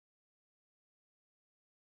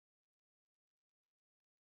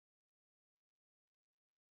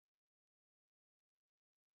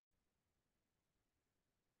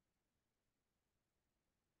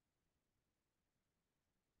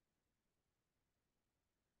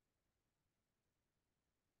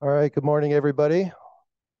All right, good morning, everybody.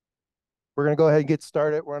 We're going to go ahead and get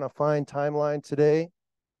started. We're on a fine timeline today.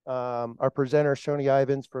 Our presenter, Shoni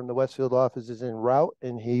Ivins from the Westfield office, is en route,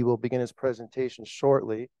 and he will begin his presentation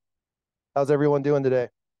shortly. How's everyone doing today?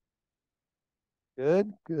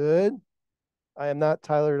 Good, good. I am not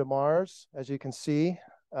Tyler DeMars, as you can see,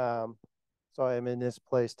 so I am in this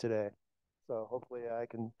place today. So hopefully I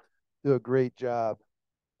can do a great job.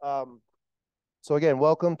 So again,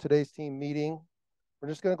 welcome to today's team meeting. We're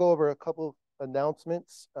just going to go over a couple of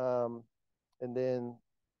announcements and then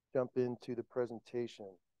jump into the presentation.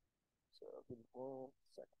 So give me 1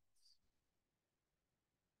 second.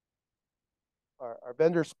 Our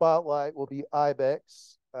vendor spotlight will be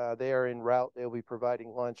Ibex. They are en route. They'll be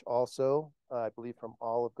providing lunch also, I believe from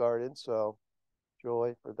Olive Garden. So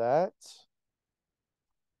joy for that.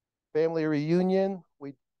 Family reunion.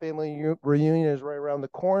 Family reunion is right around the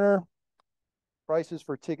corner. Prices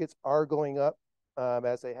for tickets are going up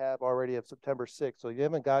as they have already of September 6th. So if you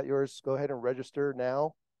haven't got yours, go ahead and register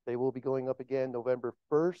now. They will be going up again November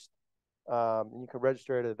 1st. And you can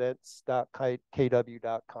register at events.kw.com.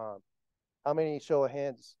 How many show of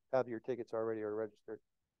hands have your tickets already or registered?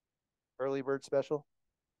 Early bird special?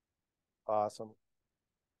 Awesome.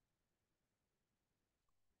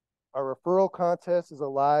 Our referral contest is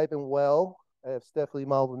alive and well. I have Stephanie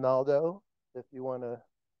Maldonado. If you want to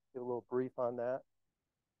give a little brief on that.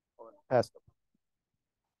 Pass them.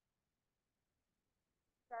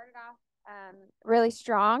 Started off really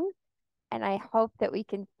strong, and I hope that we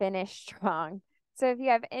can finish strong. So if you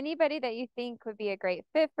have anybody that you think would be a great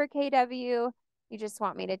fit for KW, you just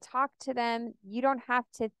want me to talk to them, you don't have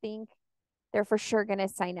to think they're for sure going to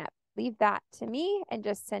sign up. Leave that to me and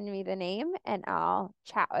just send me the name and I'll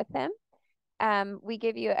chat with them. We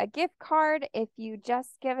give you a gift card if you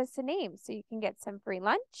just give us a name, so you can get some free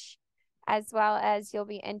lunch, as well as you'll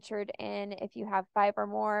be entered in if you have 5 or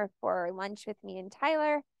more for lunch with me and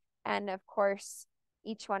Tyler. And of course,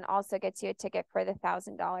 each one also gets you a ticket for the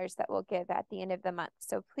 $1,000 that we'll give at the end of the month.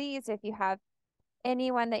 So please, if you have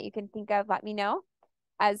anyone that you can think of, let me know.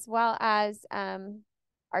 As well as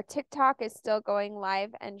our TikTok is still going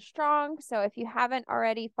live and strong. So if you haven't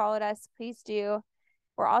already followed us, please do.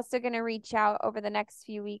 We're also going to reach out over the next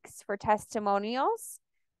few weeks for testimonials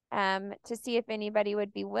to see if anybody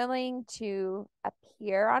would be willing to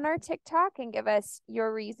appear on our TikTok and give us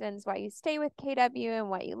your reasons why you stay with KW and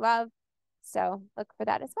what you love. So look for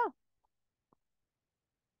that as well.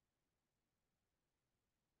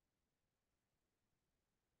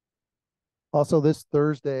 Also this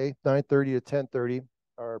Thursday, 9:30 to 10:30,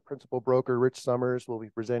 our principal broker, Rich Summers, will be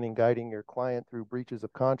presenting Guiding Your Client Through Breaches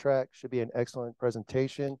of Contract. Should be an excellent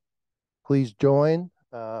presentation. Please join.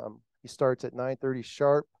 He starts at 9:30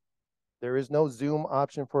 sharp. There is no Zoom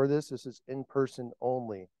option for this. This is in person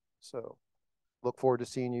only. So look forward to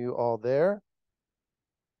seeing you all there.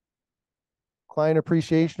 Client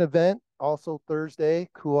appreciation event, also Thursday,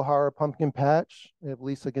 Kuahara Pumpkin Patch. We have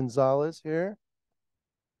Lisa Gonzalez here.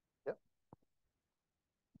 Yep.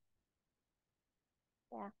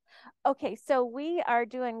 Yeah. Okay, so we are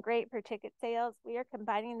doing great for ticket sales. We are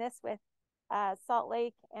combining this with Salt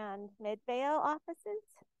Lake and Midvale offices.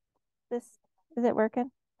 Is it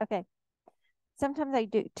working? Okay. Sometimes I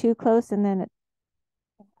do too close and then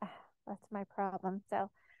that's my problem. So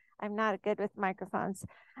I'm not good with microphones.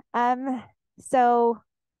 So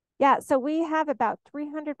we have about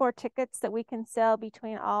 300 more tickets that we can sell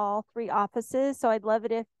between all 3 offices. So I'd love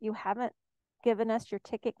it if you haven't given us your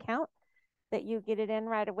ticket count, that you get it in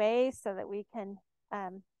right away so that we can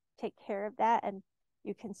take care of that and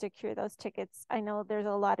you can secure those tickets. I know there's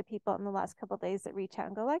a lot of people in the last couple of days that reach out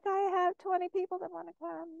and go like, I have 20 people that want to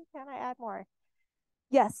come. Can I add more?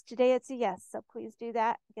 Yes, today it's a yes. So please do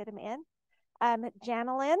that. Get them in.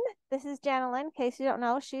 Janelyn, this is Janelyn. In case you don't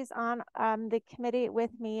know, she's on the committee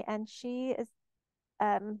with me, and she is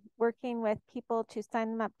working with people to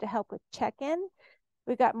sign them up to help with check-in.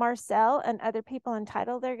 We've got Marcel and other people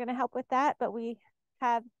entitled. They're going to help with that, but we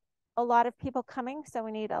have a lot of people coming, so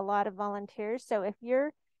we need a lot of volunteers. So if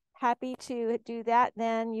you're happy to do that,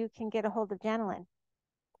 then you can get a hold of Janelyn.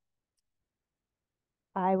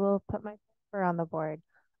 I will put my finger on the board.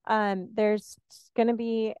 There's going to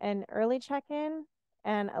be an early check-in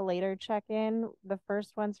and a later check-in. The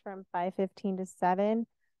first one's from 5:15 to 7,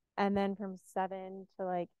 and then from 7 to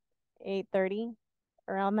like 8:30,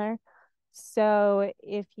 around there. So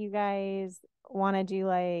if you guys want to do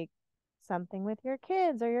like something with your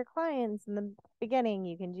kids or your clients in the beginning,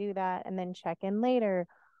 you can do that and then check in later,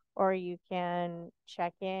 or you can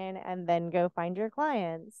check in and then go find your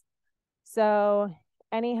clients. So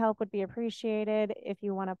any help would be appreciated. If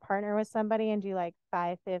you want to partner with somebody and do like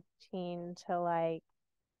 5:15 to like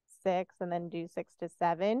 6 and then do 6 to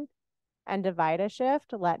 7 and divide a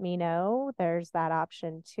shift, let me know. There's that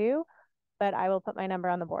option too, but I will put my number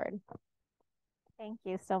on the board. Thank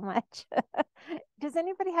you so much. Does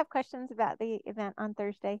anybody have questions about the event on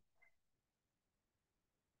Thursday?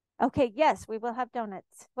 Okay, yes, we will have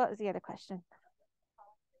donuts. What was the other question?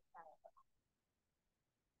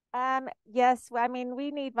 Yes, I mean,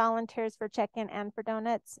 we need volunteers for check-in and for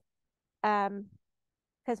donuts.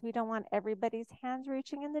 Because we don't want everybody's hands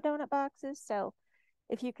reaching in the donut boxes. So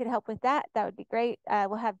if you could help with that, that would be great.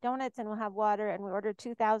 We'll have donuts and we'll have water, and we ordered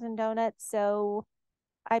 2,000 donuts. So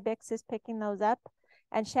IBEX is picking those up,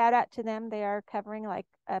 and shout out to them. They are covering like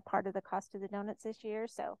a part of the cost of the donuts this year.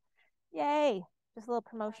 So yay, just a little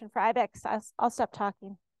promotion for IBEX. I'll stop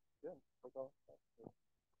talking.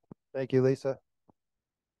 Thank you, Lisa.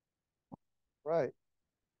 Right.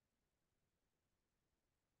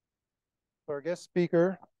 Our guest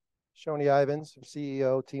speaker, Shoni Ivins,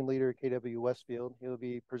 CEO, team leader, KW Westfield. He'll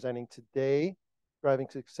be presenting today, driving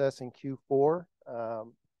success in Q4.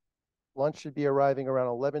 Lunch should be arriving around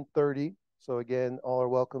 11:30. So again, all are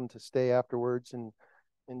welcome to stay afterwards and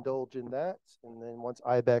indulge in that. And then once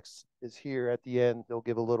IBEX is here at the end, they'll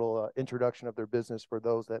give a little introduction of their business for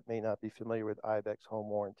those that may not be familiar with IBEX home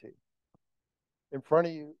warranty. In front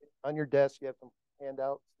of you, on your desk, you have some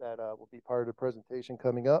handouts that will be part of the presentation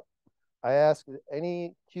coming up. I ask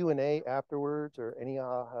any Q&A afterwards or any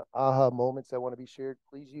aha moments that want to be shared,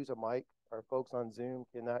 please use a mic. Our folks on Zoom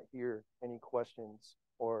cannot hear any questions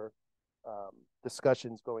or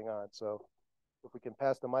discussions going on. So if we can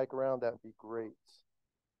pass the mic around, that would be great.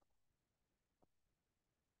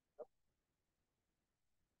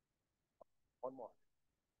 One more.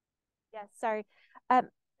 Yes, sorry.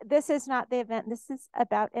 This is not the event. This is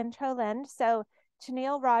about IntroLend. So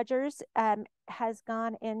Tennille Rogers has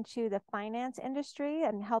gone into the finance industry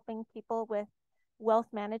and helping people with wealth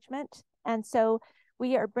management. And so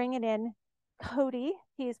we are bringing in Cody.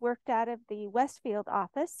 He's worked out of the Westfield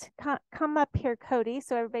office. Come up here, Cody,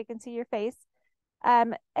 so everybody can see your face.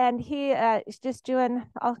 And he is just doing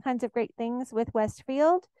all kinds of great things with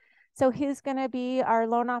Westfield. So he's going to be our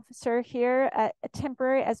loan officer here,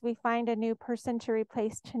 temporary, as we find a new person to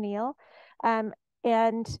replace Tennille.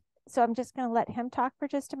 And so I'm just going to let him talk for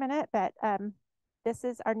just a minute, but this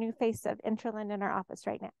is our new face of IntroLend in our office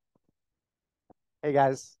right now. Hey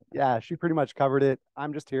guys, yeah, she pretty much covered it.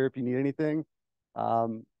 I'm just here if you need anything.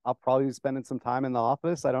 I'll probably be spending some time in the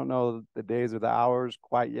office. I don't know the days or the hours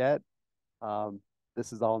quite yet.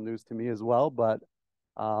 This is all news to me as well, but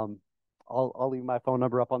I'll leave my phone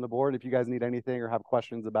number up on the board. If you guys need anything or have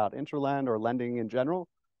questions about IntroLend or lending in general,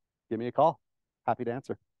 give me a call. Happy to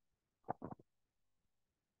answer.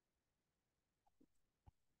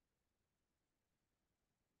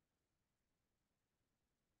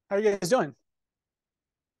 How are you guys doing?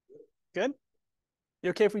 Good? You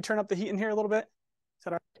okay if we turn up the heat in here a little bit? Is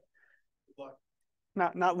that all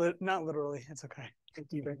right? Not literally. It's okay.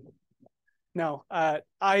 No,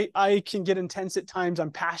 I can get intense at times.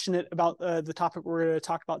 I'm passionate about the topic we're going to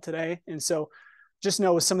talk about today. And so just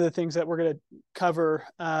know with some of the things that we're going to cover,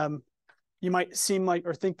 you might seem like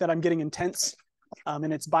or think that I'm getting intense,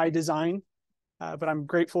 and it's by design. But I'm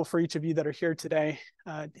grateful for each of you that are here today.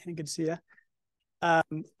 Good to see you.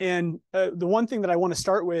 The one thing that I want to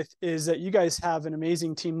start with is that you guys have an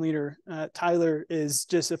amazing team leader. Tyler is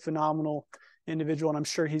just a phenomenal individual, and I'm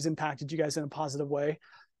sure he's impacted you guys in a positive way.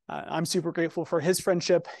 I'm super grateful for his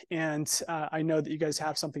friendship, and I know that you guys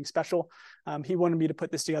have something special. He wanted me to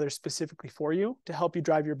put this together specifically for you to help you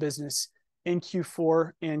drive your business in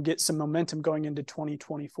Q4 and get some momentum going into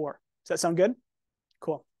 2024. Does that sound good?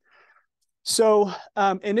 Cool. So,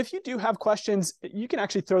 and if you do have questions, you can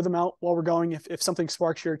actually throw them out while we're going. If something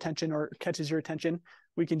sparks your attention or catches your attention,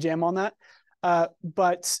 we can jam on that.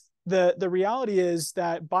 But the reality is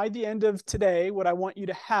that by the end of today, what I want you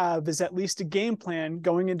to have is at least a game plan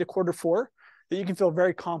going into Q4 that you can feel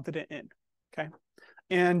very confident in. Okay.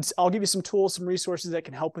 And I'll give you some tools, some resources that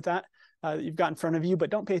can help with that you've got in front of you, but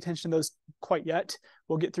don't pay attention to those quite yet.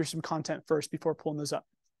 We'll get through some content first before pulling those up.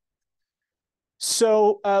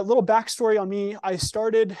 So a little backstory on me. I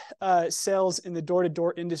started sales in the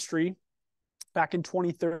door-to-door industry back in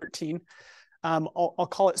 2013. I'll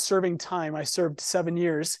call it serving time. I served 7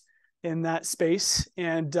 years in that space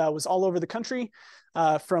and was all over the country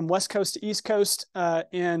from West Coast to East Coast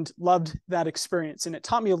and loved that experience. And it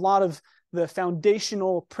taught me a lot of the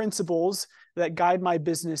foundational principles that guide my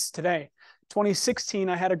business today. 2016,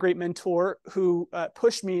 I had a great mentor who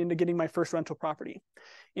pushed me into getting my first rental property.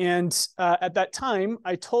 And at that time,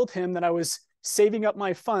 I told him that I was saving up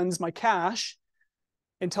my funds, my cash,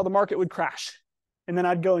 until the market would crash. And then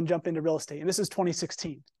I'd go and jump into real estate. And this is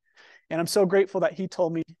 2016. And I'm so grateful that he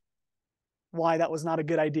told me why that was not a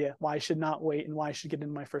good idea, why I should not wait, and why I should get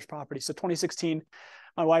into my first property. So 2016,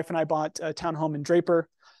 my wife and I bought a townhome in Draper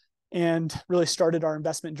and really started our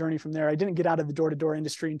investment journey from there. I didn't get out of the door-to-door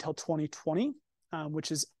industry until 2020,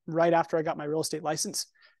 which is right after I got my real estate license.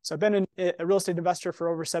 So I've been a real estate investor for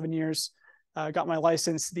over 7 years, got my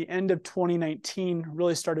license the end of 2019,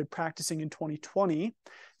 really started practicing in 2020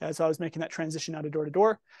 as I was making that transition out of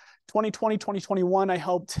door-to-door. 2020, 2021, I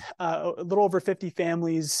helped a little over 50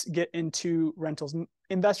 families get into rentals.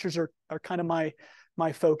 Investors are kind of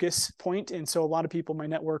my focus point. And so a lot of people in my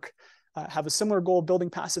network have a similar goal of building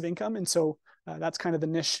passive income. And so that's kind of the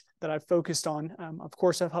niche that I've focused on. Of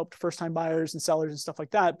course, I've helped first-time buyers and sellers and stuff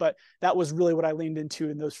like that, but that was really what I leaned into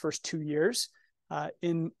in those first 2 years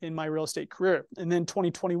in my real estate career. And then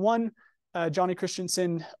 2021, Johnny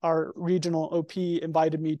Christensen, our regional OP,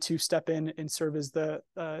 invited me to step in and serve as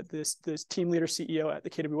this team leader CEO at the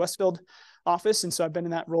KW Westfield office. And so I've been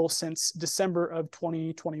in that role since December of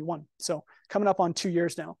 2021. So coming up on 2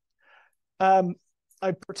 years now.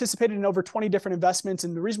 I participated in over 20 different investments.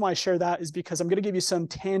 And the reason why I share that is because I'm going to give you some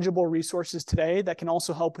tangible resources today that can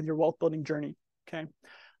also help with your wealth building journey. Okay.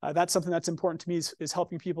 That's something that's important to me is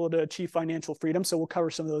helping people to achieve financial freedom. So we'll cover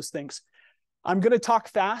some of those things. I'm going to talk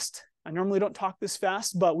fast. I normally don't talk this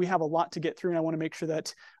fast, but we have a lot to get through. And I want to make sure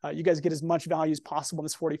that you guys get as much value as possible in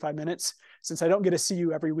this 45 minutes, since I don't get to see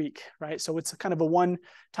you every week, right? So it's kind of a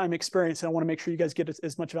one-time experience. And I want to make sure you guys get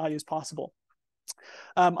as much value as possible.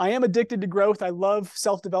 I am addicted to growth. I love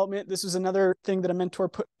self-development. This was another thing that a mentor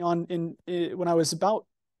put me on when I was about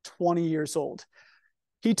 20 years old.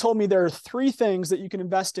 He told me there are 3 things that you can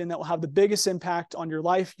invest in that will have the biggest impact on your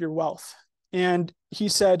life, your wealth. And he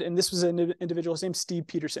said, and this was an individual, his name's Steve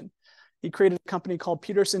Peterson. He created a company called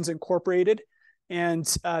Peterson's Incorporated, and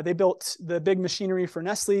they built the big machinery for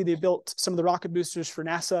Nestle. They built some of the rocket boosters for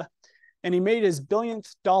NASA, and he made his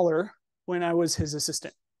billionth dollar when I was his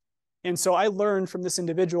assistant. And so I learned from this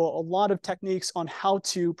individual a lot of techniques on how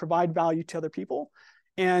to provide value to other people.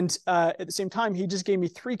 And at the same time, he just gave me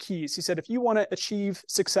 3 keys. He said, if you want to achieve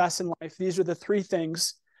success in life, these are the 3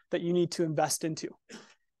 things that you need to invest into.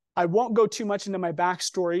 I won't go too much into my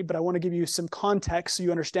backstory, but I want to give you some context so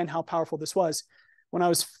you understand how powerful this was. When I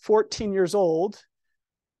was 14 years old,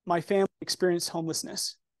 my family experienced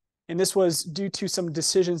homelessness. And this was due to some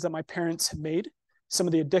decisions that my parents had made, some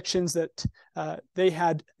of the addictions that they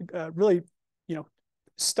had really,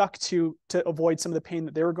 stuck to avoid some of the pain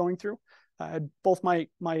that they were going through. I had both my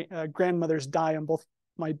grandmothers die on both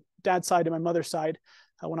my dad's side and my mother's side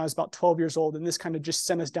when I was about 12 years old. And this kind of just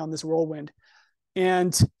sent us down this whirlwind.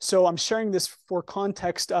 And so I'm sharing this for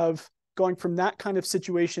context of going from that kind of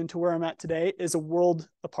situation to where I'm at today is a world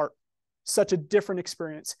apart, such a different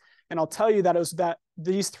experience. And I'll tell you that it was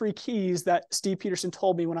these 3 keys that Steve Peterson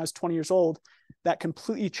told me when I was 20 years old that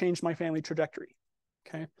completely changed my family trajectory.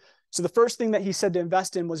 Okay. So the first thing that he said to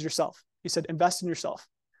invest in was yourself. He said, invest in yourself.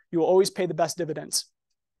 You will always pay the best dividends.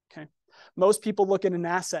 Okay. Most people look at an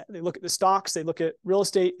asset. They look at the stocks, they look at real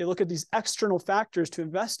estate, they look at these external factors to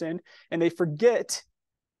invest in, and they forget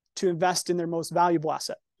to invest in their most valuable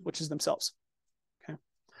asset, which is themselves. Okay.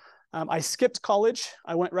 I skipped college.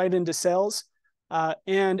 I went right into sales.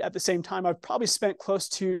 And at the same time, I've probably spent close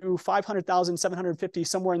to 500,000, 750,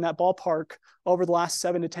 somewhere in that ballpark over the last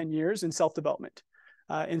 7 to 10 years in self-development.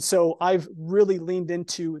 And so I've really leaned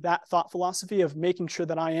into that thought philosophy of making sure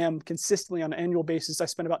that I am consistently on an annual basis. I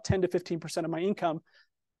spend about 10 to 15% of my income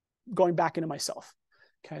going back into myself.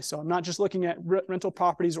 Okay. So I'm not just looking at rental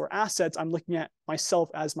properties or assets. I'm looking at myself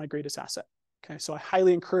as my greatest asset. Okay. So I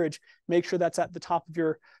highly encourage, make sure that's at the top of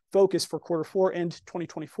your focus for Q4 and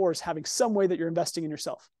 2024 is having some way that you're investing in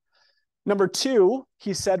yourself. Number 2,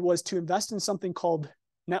 he said, was to invest in something called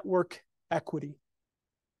network equity.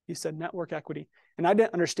 He said network equity. And I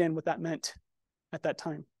didn't understand what that meant at that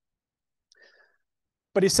time.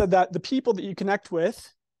 But he said that the people that you connect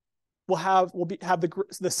with will have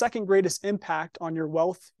the second greatest impact on your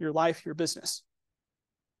wealth, your life, your business.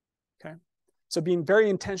 Okay. So being very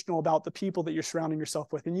intentional about the people that you're surrounding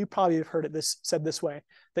yourself with. And you probably have heard it said this way,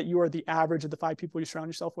 that you are the average of the 5 people you surround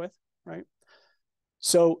yourself with, right?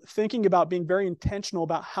 So thinking about being very intentional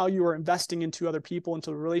about how you are investing into other people,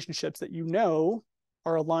 into the relationships that you know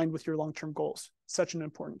are aligned with your long-term goals. Such an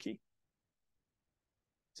important key.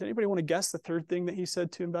 Does anybody want to guess the 3rd thing that he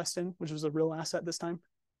said to invest in, which was a real asset this time?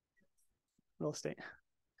 Real estate.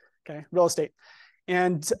 Okay, real estate.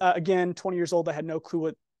 And again, 20 years old, I had no clue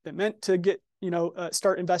what that meant to get,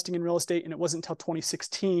 start investing in real estate. And it wasn't until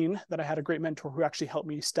 2016 that I had a great mentor who actually helped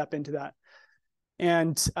me step into that.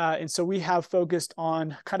 And so we have focused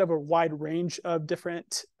on kind of a wide range of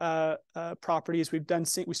different properties. We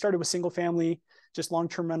started with single family, just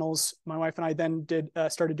long-term rentals. My wife and I then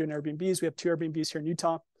started doing Airbnbs. We have 2 Airbnbs here in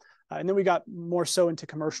Utah. And then we got more so into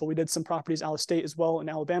commercial. We did some properties out of state as well in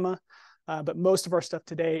Alabama. But most of our stuff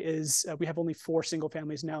today is, we have only 4 single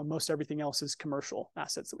families now. Most everything else is commercial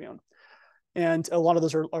assets that we own. And a lot of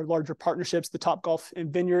those are larger partnerships. The Topgolf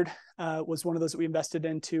and Vineyard was one of those that we invested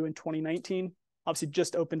into in 2019. Obviously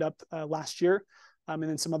just opened up last year. And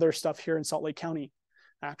then some other stuff here in Salt Lake County,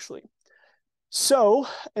 actually. So,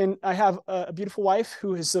 and I have a beautiful wife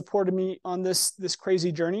who has supported me on this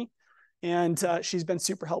crazy journey. And she's been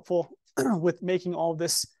super helpful with making all of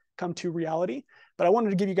this come to reality. But I wanted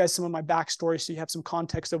to give you guys some of my backstory so you have some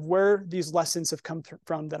context of where these lessons have come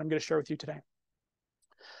from that I'm going to share with you today.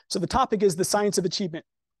 So the topic is the science of achievement.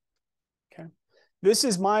 Okay. This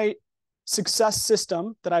is my success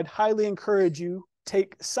system that I'd highly encourage you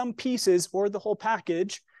take some pieces or the whole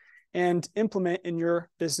package and implement in your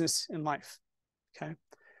business and life. Okay.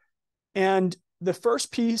 And the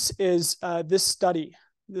first piece is this study.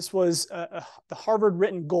 This was the Harvard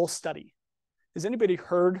written goal study. Has anybody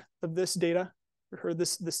heard of this data or heard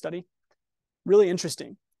this study? Really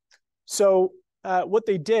interesting. So what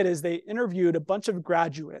they did is they interviewed a bunch of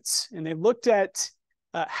graduates and they looked at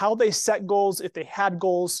how they set goals, if they had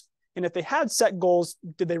goals, and if they had set goals,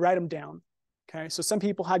 did they write them down? Okay, so some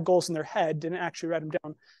people had goals in their head, didn't actually write them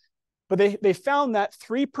down. But they found that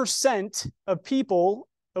 3% of people,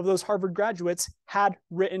 of those Harvard graduates, had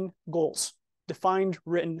written goals, defined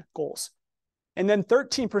written goals. And then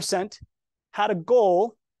 13% had a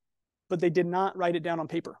goal, but they did not write it down on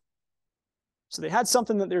paper. So they had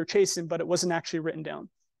something that they were chasing, but it wasn't actually written down.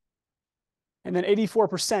 And then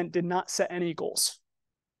 84% did not set any goals.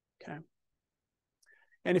 Okay.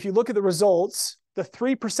 And if you look at the results, the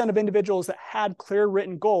 3% of individuals that had clear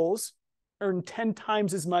written goals earned 10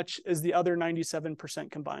 times as much as the other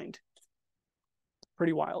 97% combined.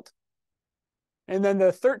 Pretty wild. And then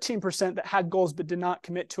the 13% that had goals but did not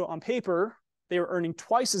commit to it on paper, they were earning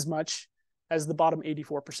twice as much as the bottom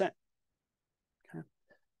 84%. Okay.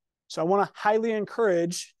 So I want to highly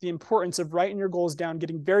encourage the importance of writing your goals down,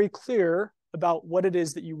 getting very clear about what it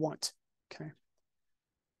is that you want. Okay.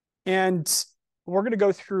 And we're going to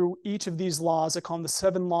go through each of these laws. I call them the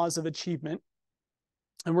 7 laws of achievement.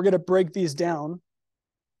 And we're going to break these down.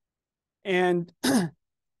 And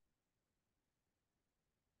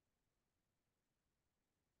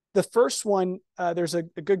the first one, there's a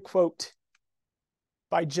good quote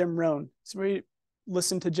by Jim Rohn. Somebody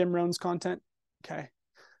listen to Jim Rohn's content? Okay.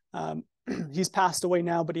 He's passed away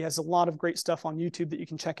now, but he has a lot of great stuff on YouTube that you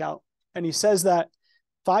can check out. And he says that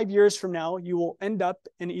 5 years from now, you will end up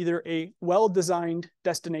in either a well-designed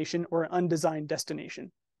destination or an undesigned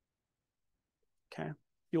destination. Okay.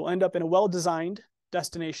 You'll end up in a well-designed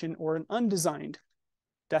destination or an undesigned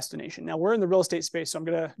destination. Now, we're in the real estate space, so I'm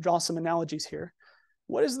going to draw some analogies here.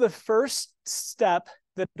 What is the first step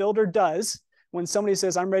that a builder does when somebody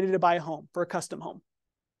says, I'm ready to buy a home for a custom home?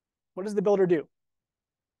 What does the builder do?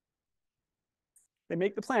 They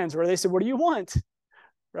make the plans where they say, what do you want?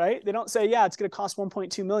 Right? They don't say, yeah, it's going to cost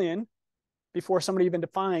 1.2 million before somebody even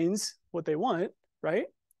defines what they want, right?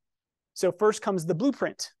 So first comes the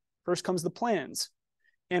blueprint. First comes the plans.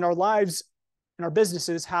 And our lives and our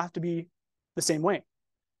businesses have to be the same way.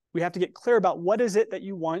 We have to get clear about what is it that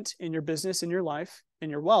you want in your business, in your life, in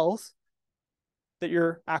your wealth that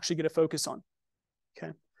you're actually going to focus on.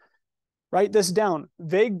 Okay. Write this down.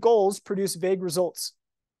 Vague goals produce vague results.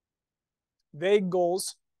 Vague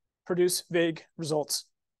goals produce vague results.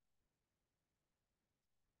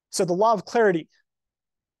 So the law of clarity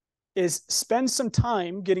is spend some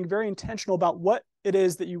time getting very intentional about what it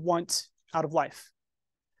is that you want out of life.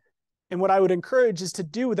 And what I would encourage is to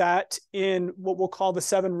do that in what we'll call the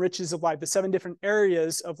 7 riches of life, the 7 different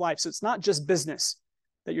areas of life. So it's not just business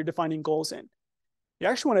that you're defining goals in. You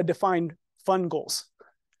actually want to define fun goals.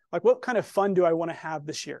 Like, what kind of fun do I want to have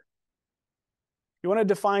this year? You want to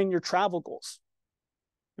define your travel goals.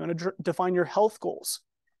 You want to define your health goals.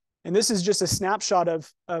 And this is just a snapshot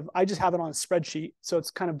of I just have it on a spreadsheet. So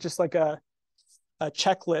it's kind of just like a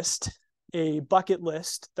checklist, a bucket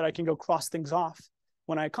list that I can go cross things off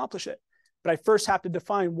when I accomplish it. But I first have to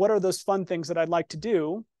define what are those fun things that I'd like to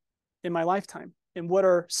do in my lifetime, and what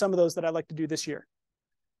are some of those that I'd like to do this year.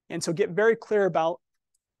 And so get very clear about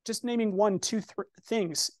just naming 1, 2, 3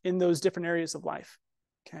 things in those different areas of life.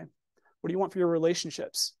 Okay. What do you want for your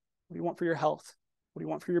relationships? What do you want for your health? What do you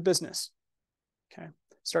want for your business? Okay.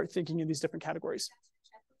 Start thinking in these different categories.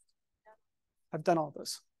 I've done all of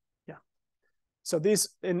those. Yeah. So these,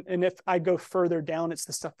 and if I go further down, it's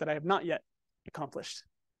the stuff that I have not yet accomplished.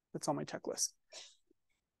 That's on my checklist.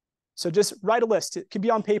 So just write a list. It can be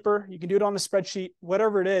on paper. You can do it on a spreadsheet,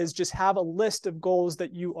 whatever it is, just have a list of goals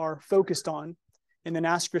that you are focused on, and then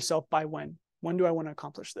ask yourself by when. When do I want to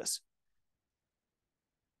accomplish this?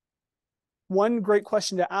 One great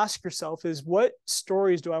question to ask yourself is, what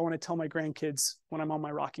stories do I want to tell my grandkids when I'm on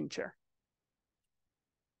my rocking chair?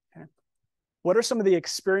 Okay. What are some of the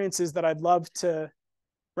experiences that I'd love to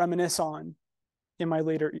reminisce on in my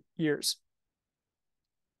later years?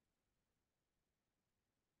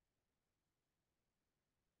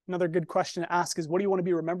 Another good question to ask is, what do you want to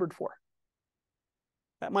be remembered for?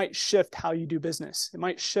 That might shift how you do business. It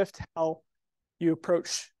might shift how you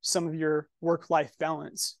approach some of your work-life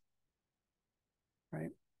balance, right?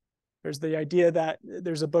 There's the idea that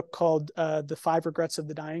there's a book called The 5 Regrets of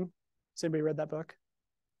the Dying. Has anybody read that book?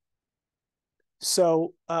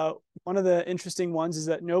 So one of the interesting ones is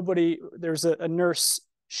that there's a nurse,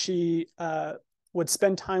 she would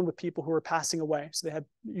spend time with people who were passing away. So they had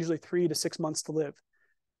usually 3 to 6 months to live.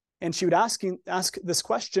 And she would ask this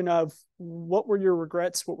question of, what were your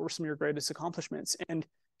regrets? What were some of your greatest accomplishments? And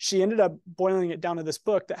she ended up boiling it down to this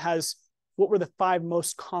book that has, what were the 5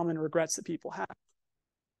 most common regrets that people have?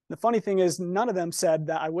 The funny thing is, none of them said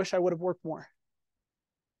that I wish I would have worked more,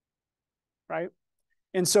 right?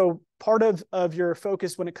 And so part of your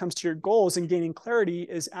focus when it comes to your goals and gaining clarity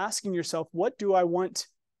is asking yourself, what do I want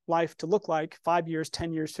life to look like 5 years,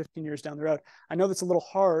 10 years, 15 years down the road? I know that's a little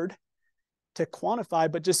hard to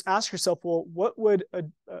quantify, but just ask yourself, well, what would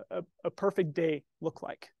a perfect day look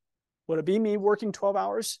like? Would it be me working 12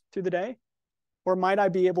 hours through the day? Or might I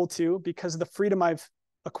be able to, because of the freedom I've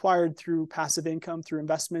acquired through passive income, through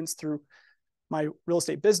investments, through my real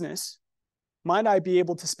estate business, might I be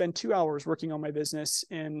able to spend 2 hours working on my business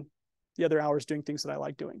and the other hours doing things that I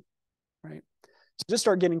like doing, right? So just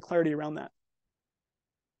start getting clarity around that.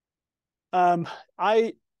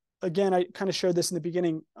 I kind of shared this in the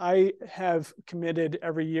beginning. I have committed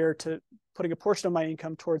every year to putting a portion of my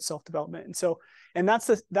income towards self-development. And that's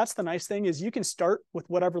the nice thing, is you can start with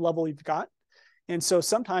whatever level you've got. And so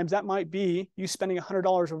sometimes that might be you spending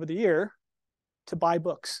 $100 over the year to buy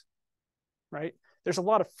books, right? There's a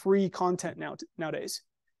lot of free content nowadays.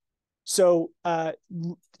 So,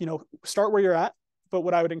 start where you're at. But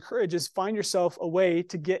what I would encourage is find yourself a way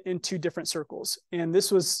to get into different circles. And this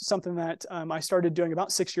was something that I started doing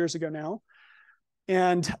about 6 years ago now.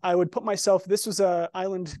 And I would put myself, this was an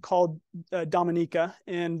island called Dominica.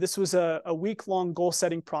 And this was a week-long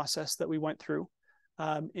goal-setting process that we went through.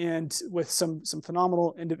 And with some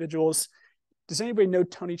phenomenal individuals. Does anybody know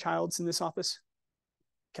Tony Childs in this office?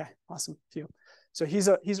 Okay, awesome. Few. So he's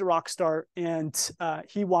a rock star, and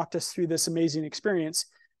he walked us through this amazing experience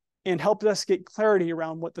and helped us get clarity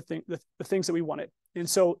around what the things that we wanted. And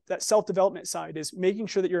so that self-development side is making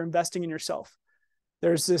sure that you're investing in yourself.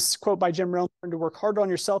 There's this quote by Jim Rohn, to work harder on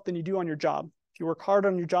yourself than you do on your job. If you work hard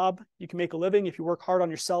on your job, you can make a living. If you work hard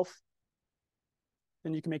on yourself,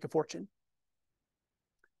 then you can make a fortune.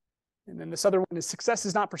 And then this other one is, success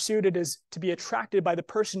is not pursued, it is to be attracted by the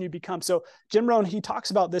person you become. So Jim Rohn, he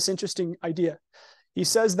talks about this interesting idea. He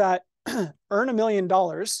says that earn $1 million,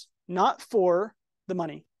 not for the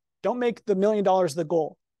money. Don't make the $1 million the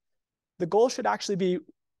goal. The goal should actually be,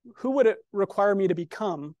 who would it require me to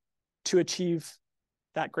become to achieve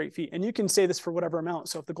that great feat? And you can say this for whatever amount.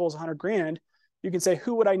 So if the goal is 100 grand, you can say,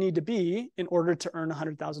 who would I need to be in order to earn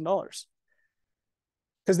 $100,000?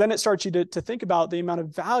 Because then it starts you to think about the amount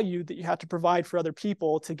of value that you have to provide for other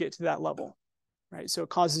people to get to that level, right? So it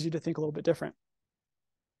causes you to think a little bit different.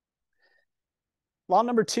 Law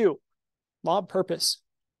number 2, law of purpose.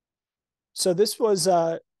 So this was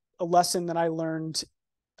a lesson that I learned,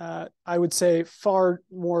 I would say far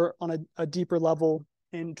more on a deeper level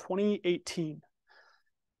in 2018.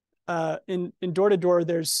 In Door to Door,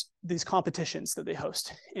 there's these competitions that they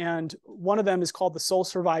host. And one of them is called the Soul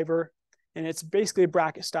Survivor. And it's basically a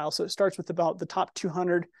bracket style. So it starts with about the top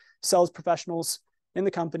 200 sales professionals in the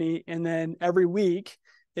company. And then every week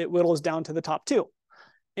it whittles down to the top 2.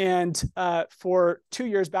 And for 2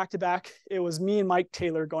 years back to back, it was me and Mike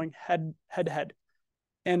Taylor going head to head.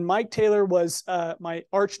 And Mike Taylor was my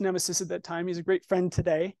arch nemesis at that time. He's a great friend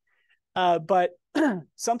today. But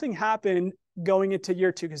something happened going into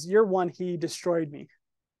year 2, because year 1, he destroyed me.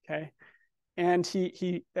 Okay. And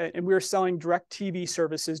and we were selling direct TV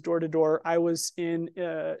services door to door. I was in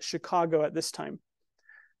Chicago at this time.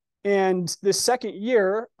 And the second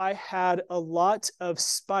year, I had a lot of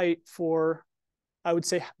spite for, I would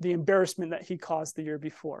say, the embarrassment that he caused the year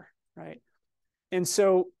before, right? And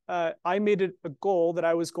so I made it a goal that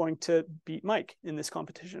I was going to beat Mike in this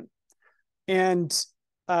competition. And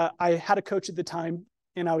I had a coach at the time,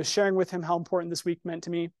 and I was sharing with him how important this week meant to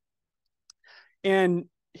me. And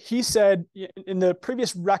he said in the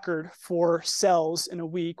previous record for sales in a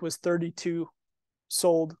week was 32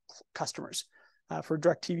 sold customers for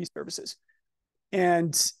direct TV services.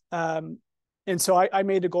 And so I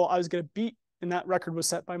made a goal I was going to beat, and that record was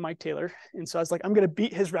set by Mike Taylor. And so I was like, I'm going to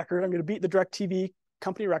beat his record. I'm going to beat the direct TV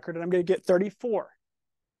company record, and I'm going to get 34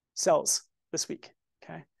 sales this week.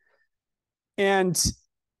 Okay. And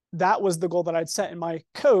that was the goal that I'd set. And my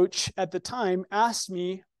coach at the time asked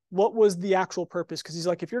me what was the actual purpose. Cause he's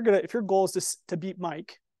like, if your goal is to beat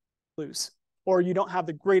Mike, lose, or you don't have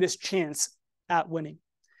the greatest chance at winning.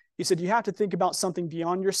 He said, you have to think about something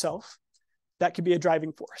beyond yourself that could be a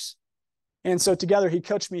driving force. And so together he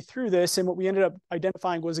coached me through this. And what we ended up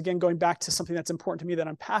identifying was, again, going back to something that's important to me that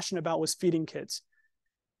I'm passionate about, was feeding kids.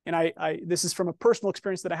 And this is from a personal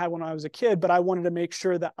experience that I had when I was a kid, but I wanted to make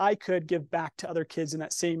sure that I could give back to other kids in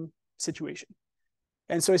that same situation.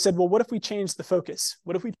 And so I said, well, what if we change the focus?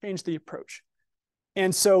 What if we change the approach?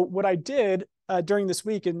 And so what I did during this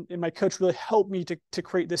week, and my coach really helped me to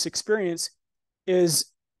create this experience, is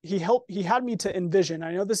he had me to envision.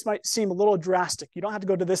 I know this might seem a little drastic. You don't have to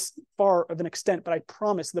go to this far of an extent, but I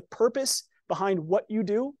promise the purpose behind what you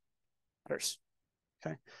do matters.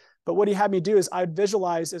 Okay. But what he had me do is I'd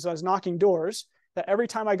visualize as I was knocking doors that every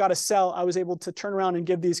time I got a sell, I was able to turn around and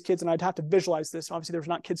give these kids, and I'd have to visualize this. Obviously, there's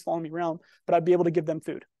not kids following me around, but I'd be able to give them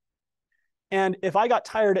food. And if I got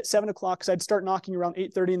tired at 7 o'clock, because I'd start knocking around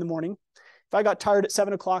 8:30 in the morning, if I got tired at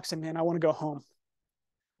 7 o'clock, say, man, I want to go home,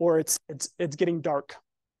 or it's getting dark.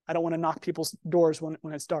 I don't want to knock people's doors when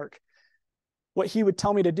it's dark. What he would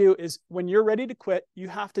tell me to do is, when you're ready to quit, you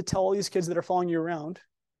have to tell all these kids that are following you around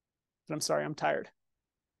that, I'm sorry, I'm tired.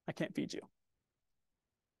 I can't feed you.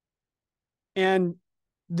 And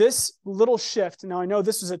this little shift, now I know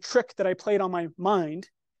this was a trick that I played on my mind,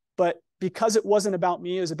 but because it wasn't about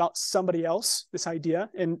me, it was about somebody else, this idea.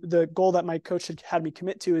 And the goal that my coach had me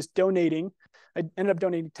commit to is donating. I ended up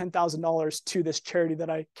donating $10,000 to this charity that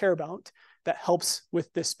I care about that helps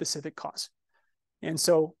with this specific cause. And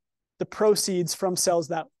so the proceeds from sales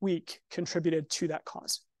that week contributed to that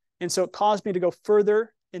cause. And so it caused me to go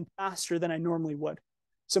further and faster than I normally would.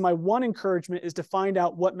 So my one encouragement is to find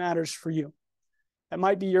out what matters for you. It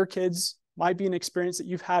might be your kids, might be an experience that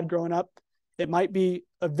you've had growing up. It might be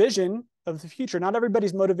a vision of the future. Not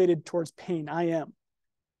everybody's motivated towards pain. I am.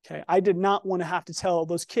 Okay. I did not want to have to tell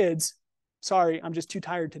those kids, sorry, I'm just too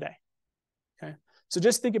tired today. Okay. So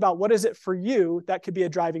just think about, what is it for you that could be a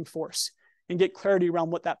driving force, and get clarity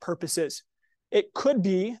around what that purpose is. It could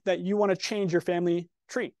be that you want to change your family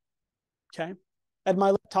tree. Okay. Ed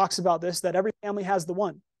Milet talks about this, that every family has the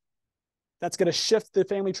one that's going to shift the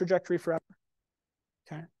family trajectory forever.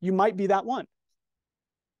 Okay. You might be that one.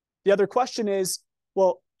 The other question is,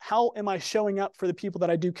 well, how am I showing up for the people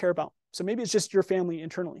that I do care about? So maybe it's just your family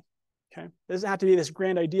internally. Okay. It doesn't have to be this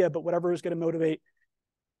grand idea, but whatever is going to motivate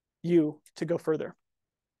you to go further.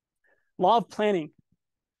 Law of planning.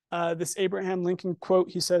 This Abraham Lincoln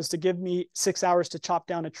quote, he says, to give me 6 hours to chop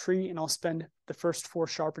down a tree, and I'll spend the first 4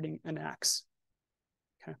 sharpening an axe.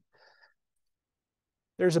 Okay.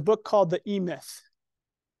 There's a book called The E-Myth.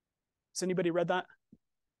 Has anybody read that?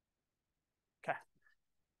 Okay.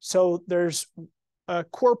 So there's a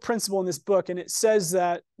core principle in this book, and it says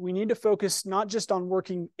that we need to focus not just on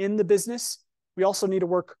working in the business, we also need to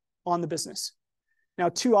work on the business. Now,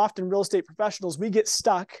 too often, real estate professionals, we get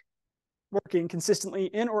stuck working consistently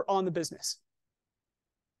in or on the business.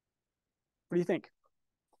 What do you think?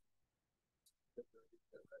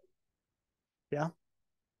 Yeah.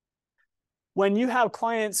 When you have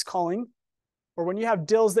clients calling, or when you have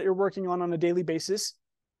deals that you're working on a daily basis,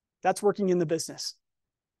 that's working in the business.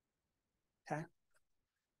 Okay.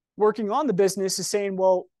 Working on the business is saying,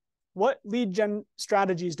 well, what lead gen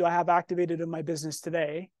strategies do I have activated in my business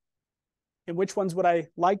today? And which ones would I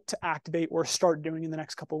like to activate or start doing in the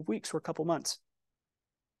next couple of weeks or a couple of months?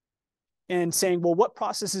 And saying, well, what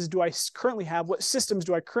processes do I currently have? What systems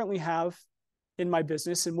do I currently have in my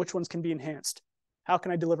business, and which ones can be enhanced? How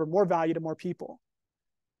can I deliver more value to more people?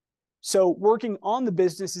 So working on the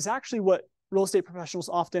business is actually what real estate professionals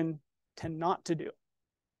often tend not to do,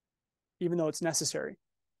 even though it's necessary.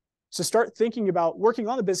 So start thinking about working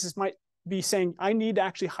on the business. Might be saying, I need to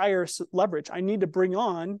actually hire leverage. I need to bring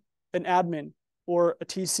on an admin or a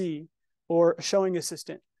TC or a showing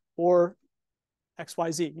assistant or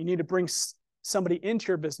XYZ. You need to bring somebody into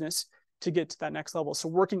your business to get to that next level. So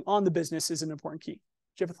working on the business is an important key.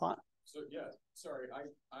 Do you have a thought? So yeah, sorry,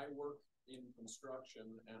 I work in construction,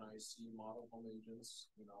 and I see model home agents,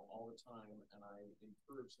 all the time, and I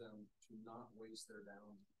encourage them to not waste their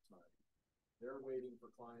downtime. they're waiting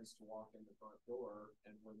for clients to walk in the front door,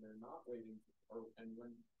 and when they're not waiting, and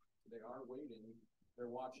when they are waiting,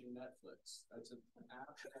 they're watching Netflix. That's an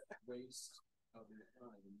absolute waste of your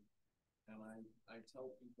time. And I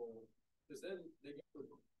tell people, because then they get the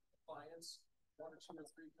clients, 1 or 2 or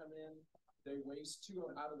 3 come in, they waste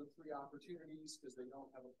 2 out of the 3 opportunities because they don't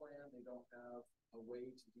have a plan, they don't have a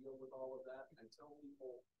way to deal with all of that. I tell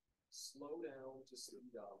people, slow down to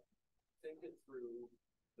speed up, think it through.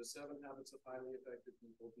 The 7 habits of highly effective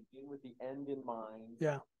people begin with the end in mind.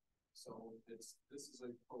 Yeah. So this is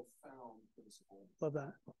a profound principle. Love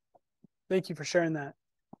that. Thank you for sharing that.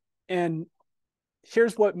 And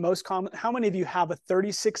here's what most common, how many of you have a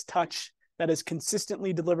 36 touch that is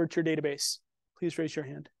consistently delivered to your database? Please raise your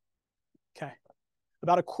hand. Okay.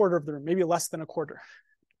 About a quarter of the room, maybe less than a quarter.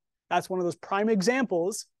 That's one of those prime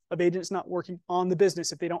examples of agents not working on the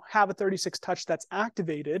business. If they don't have a 36 touch that's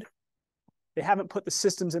activated, they haven't put the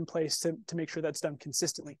systems in place to make sure that's done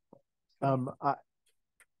consistently. I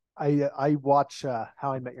watch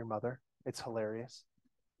How I Met Your Mother. It's hilarious.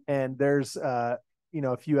 And there's a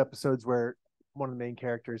few episodes where one of the main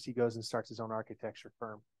characters, he goes and starts his own architecture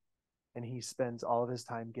firm, and he spends all of his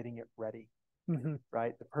time getting it ready.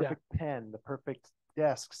 Right? The perfect pen, the perfect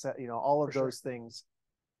desk set, all of those things,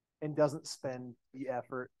 and doesn't spend the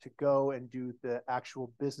effort to go and do the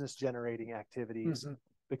actual business generating activities,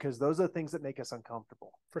 because those are the things that make us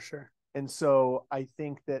uncomfortable. For sure. And so I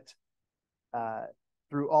think that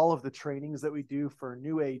through all of the trainings that we do for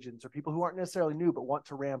new agents or people who aren't necessarily new but want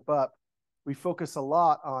to ramp up, we focus a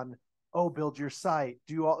lot on, build your site,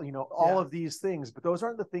 do all of these things, but those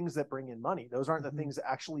aren't the things that bring in money. Those aren't the things that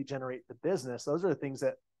actually generate the business. Those are the things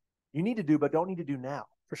that you need to do, but don't need to do now.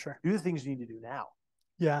 For sure. Do the things you need to do now.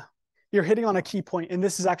 Yeah. You're hitting on a key point. And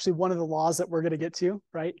this is actually one of the laws that we're going to get to,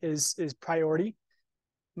 right? Is priority.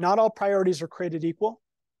 Not all priorities are created equal.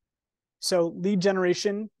 So lead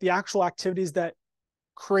generation, the actual activities that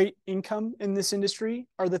create income in this industry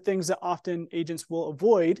are the things that often agents will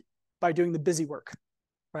avoid by doing the busy work,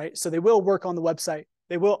 right? So they will work on the website.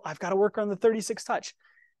 I've got to work on the 36 touch.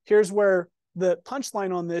 Here's where the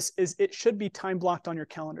punchline on this is it should be time blocked on your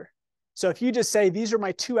calendar. So if you just say, these are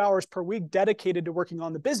my 2 hours per week dedicated to working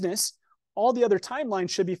on the business, all the other timelines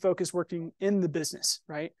should be focused working in the business,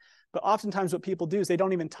 right? But oftentimes what people do is they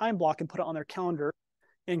don't even time block and put it on their calendar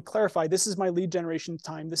and clarify, this is my lead generation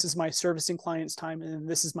time, this is my servicing clients time, and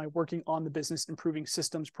this is my working on the business, improving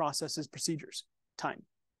systems, processes, procedures time,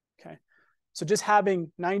 okay? So just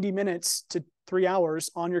having 90 minutes to 3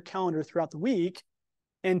 hours on your calendar throughout the week.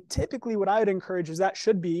 And typically what I would encourage is that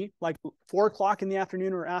should be like 4 o'clock in the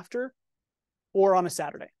afternoon or after, or on a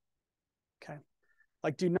Saturday, okay?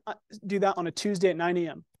 Like do not do that on a Tuesday at 9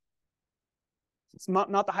 a.m. It's not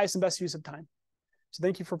the highest and best use of time. So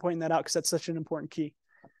thank you for pointing that out, because that's such an important key.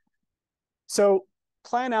 So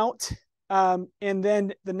plan out. And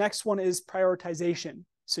then the next one is prioritization.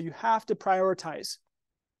 So you have to prioritize.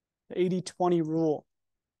 The 80-20 rule,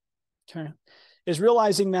 okay, is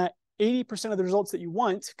realizing that 80% of the results that you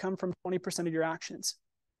want come from 20% of your actions.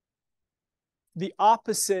 The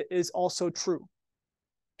opposite is also true,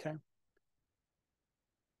 okay?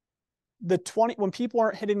 When people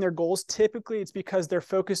aren't hitting their goals, typically it's because they're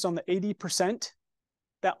focused on the 80%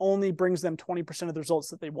 that only brings them 20% of the results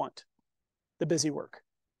that they want, the busy work.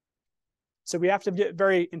 So we have to get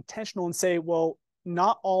very intentional and say, well,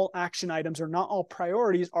 not all action items or not all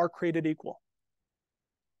priorities are created equal.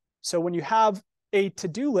 So when you have a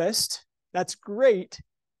to-do list, that's great.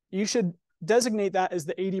 You should designate that as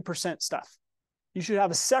the 80% stuff. You should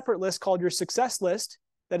have a separate list called your success list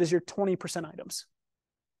that is your 20% items.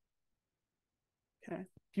 Okay.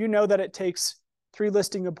 If you know that it takes 3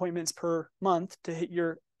 listing appointments per month to hit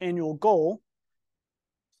your annual goal,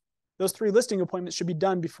 those 3 listing appointments should be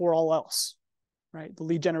done before all else, right? The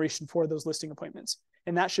lead generation for those listing appointments.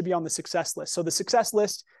 And that should be on the success list. So the success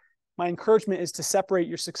list, my encouragement is to separate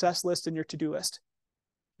your success list and your to-do list.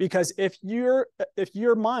 Because if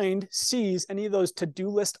your mind sees any of those to-do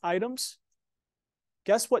list items,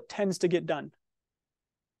 guess what tends to get done?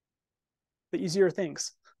 The easier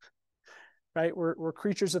things, right? We're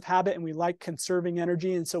creatures of habit and we like conserving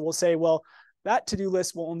energy. And so we'll say, well, that to-do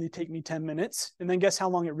list will only take me 10 minutes. And then guess how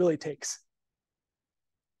long it really takes?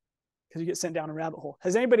 Because you get sent down a rabbit hole.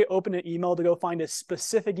 Has anybody opened an email to go find a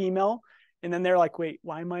specific email? And then they're like, wait,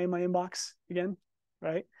 why am I in my inbox again?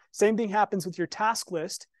 Right? Same thing happens with your task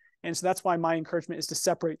list. And so that's why my encouragement is to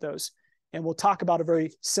separate those. And we'll talk about a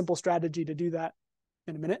very simple strategy to do that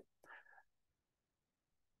in a minute.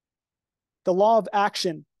 The law of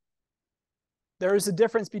action. There is a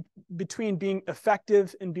difference between being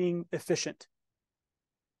effective and being efficient.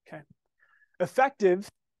 Okay. Effective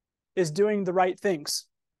is doing the right things.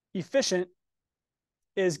 Efficient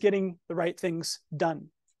is getting the right things done.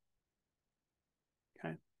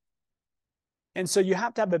 Okay. And so you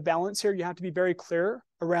have to have a balance here. You have to be very clear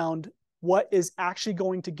around what is actually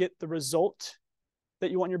going to get the result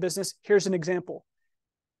that you want in your business. Here's an example.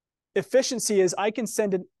 Efficiency is I can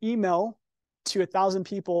send an email to 1,000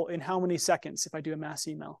 people in how many seconds if I do a mass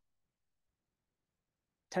email?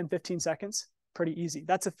 10, 15 seconds, pretty easy.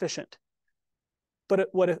 That's efficient. But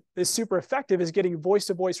what is super effective is getting voice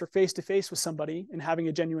to voice or face to face with somebody and having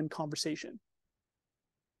a genuine conversation.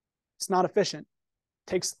 It's not efficient.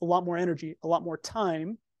 It takes a lot more energy, a lot more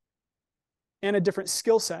time, and a different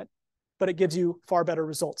skill set, but it gives you far better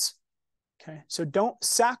results. Okay, so don't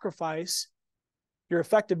sacrifice your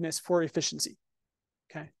effectiveness for efficiency.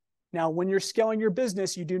 Okay, now when you're scaling your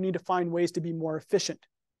business, you do need to find ways to be more efficient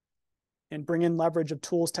and bring in leverage of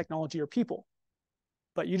tools, technology, or people.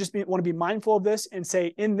 But you just want to be mindful of this and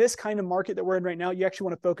say, in this kind of market that we're in right now, you actually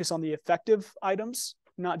want to focus on the effective items,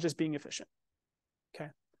 not just being efficient. Okay,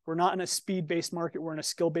 we're not in a speed-based market, we're in a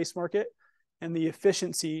skill-based market, and the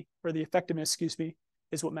efficiency, or the effectiveness, excuse me,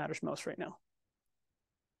 is what matters most right now.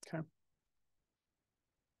 Okay.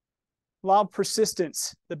 Law of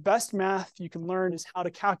persistence. The best math you can learn is how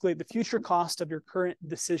to calculate the future cost of your current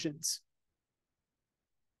decisions.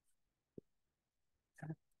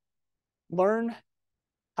 Okay. Learn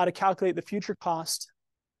how to calculate the future cost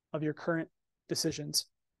of your current decisions.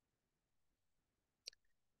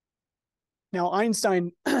 Now,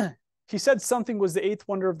 Einstein, he said something was the eighth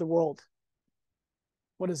wonder of the world.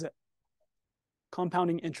 What is it?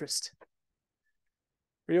 Compounding interest.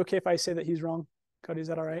 Are you okay if I say that he's wrong? Cody, is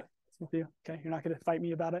that all right with you? Okay, you're not going to fight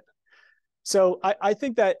me about it. So I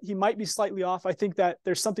think that he might be slightly off. I think that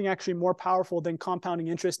there's something actually more powerful than compounding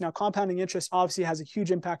interest. Now, compounding interest obviously has a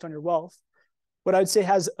huge impact on your wealth. What I'd say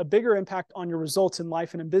has a bigger impact on your results in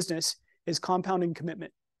life and in business is compounding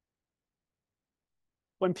commitment.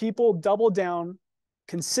 When people double down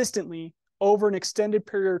consistently over an extended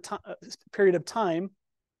period of time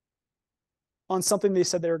on something they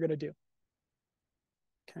said they were going to do.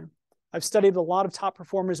 Okay. I've studied a lot of top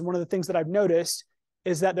performers, and one of the things that I've noticed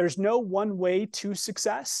is that there's no one way to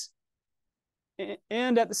success.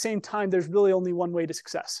 And at the same time, there's really only one way to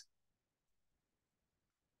success.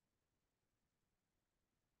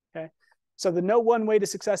 Okay. So the no one way to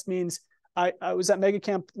success means I was at Mega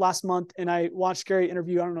Camp last month and I watched Gary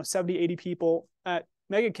interview, 70, 80 people at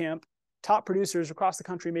Mega Camp, top producers across the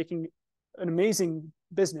country making an amazing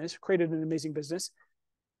business, created an amazing business.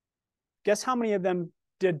 Guess how many of them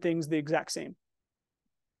did things the exact same?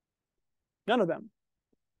 None of them.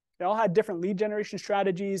 They all had different lead generation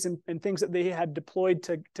strategies and things that they had deployed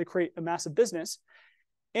to create a massive business.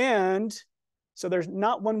 And so there's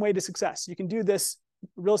not one way to success. You can do this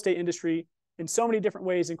real estate industry in so many different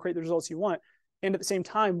ways and create the results you want. And at the same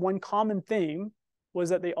time, one common thing was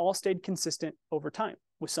that they all stayed consistent over time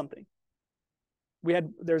with something.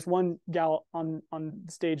 There's one gal on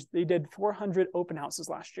the stage, they did 400 open houses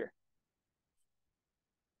last year.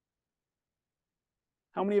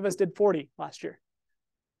 How many of us did 40 last year?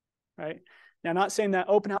 Right? Now, not saying that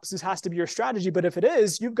open houses has to be your strategy, but if it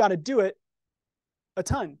is, you've got to do it a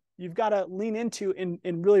ton. You've got to lean into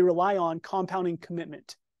and really rely on compounding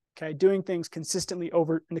commitment. Okay, doing things consistently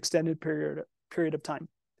over an extended period of time.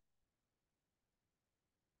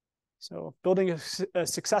 So building a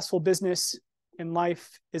successful business in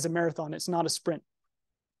life is a marathon. It's not a sprint.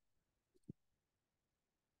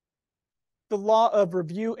 The law of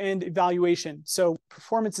review and evaluation. So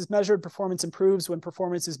performance is measured, performance improves. When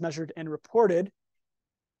performance is measured and reported,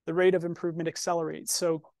 the rate of improvement accelerates.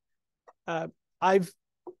 So I've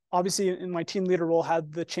obviously in my team leader role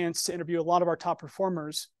had the chance to interview a lot of our top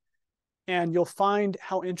performers. And you'll find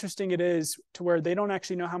how interesting it is to where they don't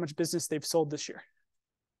actually know how much business they've sold this year.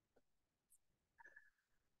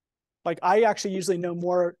 Like I actually usually know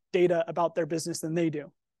more data about their business than they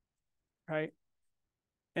do, right?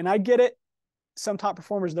 And I get it. Some top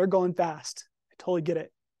performers, they're going fast. I totally get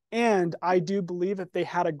it. And I do believe if they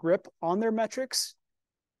had a grip on their metrics,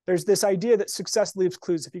 there's this idea that success leaves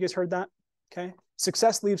clues. Have you guys heard that? Okay.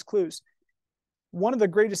 Success leaves clues. One of the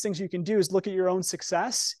greatest things you can do is look at your own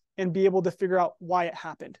success and be able to figure out why it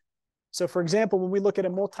happened. So for example, when we look at a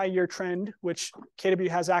multi-year trend, which KW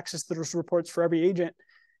has access to those reports for every agent,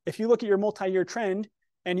 if you look at your multi-year trend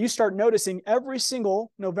and you start noticing every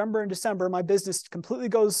single November and December, my business completely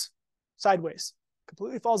goes sideways,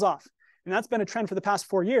 completely falls off. And that's been a trend for the past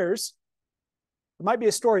 4 years. There might be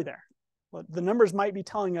a story there. The numbers might be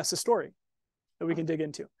telling us a story that we can dig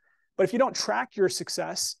into. But if you don't track your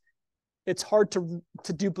success, it's hard to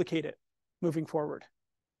duplicate it moving forward.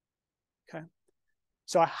 Okay.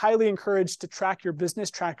 So I highly encourage to track your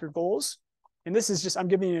business, track your goals. And this is just, I'm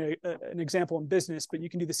giving you an example in business, but you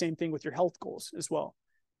can do the same thing with your health goals as well.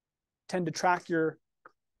 Tend to track your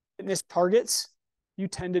fitness targets. You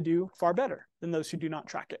tend to do far better than those who do not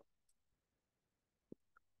track it.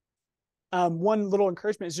 One little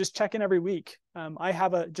encouragement is just check in every week. I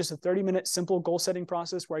have just a 30-minute simple goal setting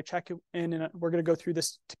process where I check in, and we're going to go through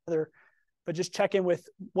this together, but just check in with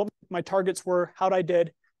what my targets were, how I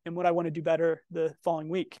did, and what I want to do better the following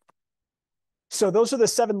week. So those are the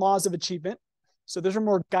 7 laws of achievement. So those are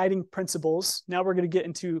more guiding principles. Now we're going to get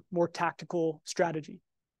into more tactical strategy.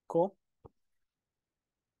 Cool.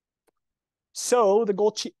 So the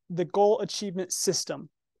goal achievement system.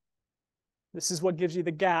 This is what gives you the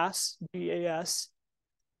gas, GAS,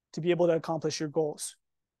 to be able to accomplish your goals.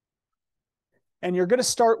 And you're going to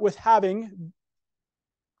start with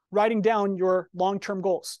writing down your long-term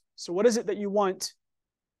goals. So what is it that you want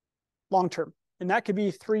long-term? And that could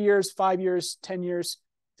be 3 years, 5 years, 10 years,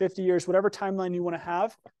 50 years, whatever timeline you want to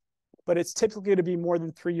have. But it's typically going to be more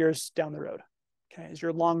than 3 years down the road, okay, is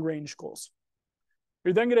your long-range goals.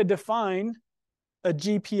 You're then going to define a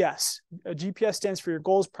GPS. A GPS stands for your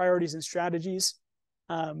goals, priorities, and strategies.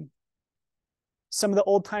 Some of the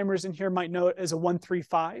old timers in here might know it as a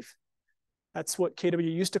 135. That's what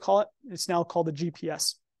KW used to call it. It's now called a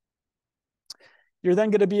GPS. You're then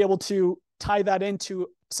going to be able to tie that into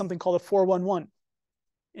something called a 411.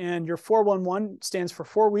 And your 411 stands for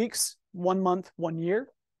 4 weeks, 1 month, 1 year.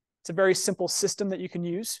 It's a very simple system that you can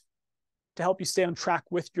use to help you stay on track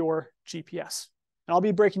with your GPS. And I'll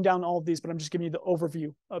be breaking down all of these, but I'm just giving you the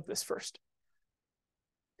overview of this first.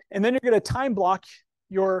 And then you're going to time block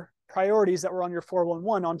your priorities that were on your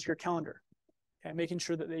 411 onto your calendar, okay, making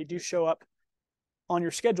sure that they do show up on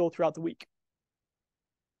your schedule throughout the week.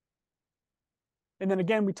 And then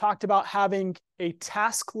again, we talked about having a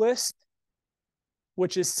task list,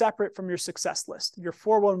 which is separate from your success list. Your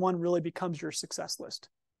 411 really becomes your success list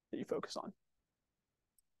that you focus on.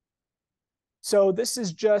 So this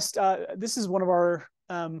is just, this is one of our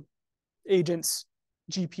agents'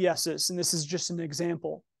 GPSs, and this is just an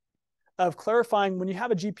example of clarifying when you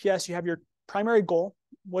have a GPS, you have your primary goal.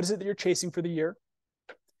 What is it that you're chasing for the year?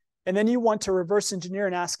 And then you want to reverse engineer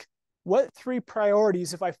and ask, what 3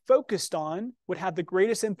 priorities, if I focused on, would have the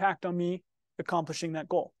greatest impact on me accomplishing that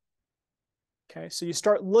goal? Okay, so you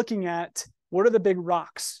start looking at what are the big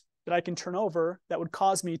rocks that I can turn over that would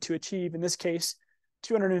cause me to achieve, in this case,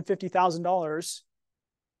 $250,000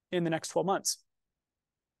 in the next 12 months.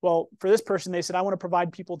 Well, for this person, they said, I want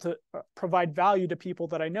to provide value to people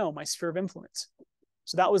that I know, my sphere of influence.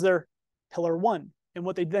 So that was their pillar 1. And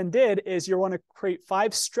what they then did is you want to create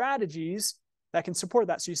 5 strategies that can support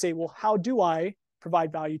that. So you say, well, how do I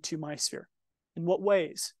provide value to my sphere? In what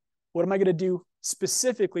ways? What am I going to do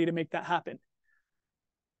specifically to make that happen?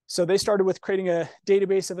 So they started with creating a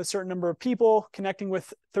database of a certain number of people, connecting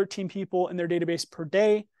with 13 people in their database per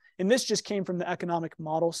day. And this just came from the economic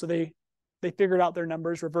model. So they figured out their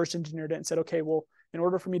numbers, reverse engineered it, and said, okay, well, in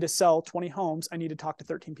order for me to sell 20 homes, I need to talk to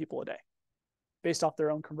 13 people a day based off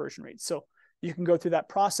their own conversion rates. So you can go through that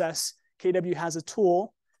process. KW has a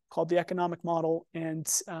tool called the economic model, and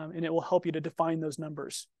it will help you to define those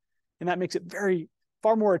numbers. And that makes it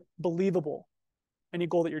far more believable, any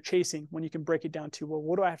goal that you're chasing, when you can break it down to, well,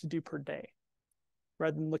 what do I have to do per day?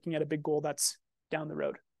 Rather than looking at a big goal that's down the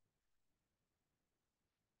road.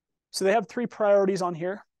 So they have 3 priorities on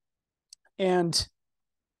here. And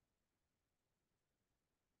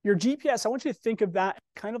your GPS, I want you to think of that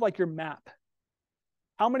kind of like your map.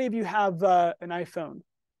 How many of you have an iPhone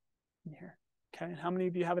in here? Okay, and how many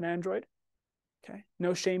of you have an Android? Okay,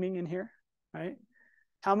 no shaming in here, right?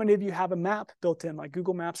 How many of you have a map built in, like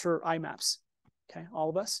Google Maps or iMaps? Okay, all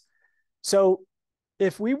of us. So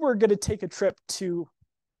if we were going to take a trip to,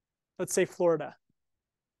 let's say, Florida,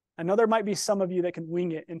 I know there might be some of you that can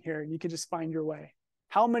wing it in here and you can just find your way.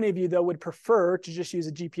 How many of you, though, would prefer to just use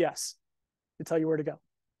a GPS to tell you where to go,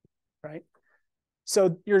 right?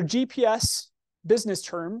 So your GPS business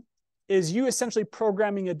term is you essentially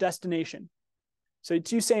programming a destination. So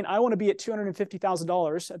it's you saying, I want to be at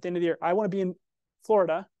 $250,000 at the end of the year. I want to be in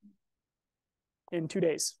Florida in 2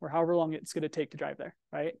 days, or however long it's going to take to drive there,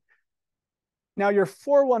 right? Now your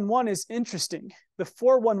 411 is interesting. The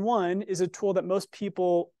 411 is a tool that most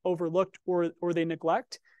people overlooked or they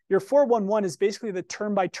neglect. Your 411 is basically the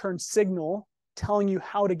turn-by-turn signal telling you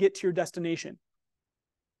how to get to your destination.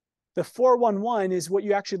 The 411 is what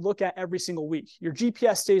you actually look at every single week. Your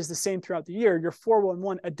GPS stays the same throughout the year. Your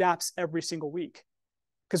 411 adapts every single week.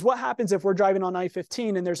 Because what happens if we're driving on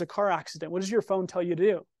I-15 and there's a car accident? What does your phone tell you to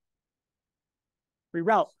do?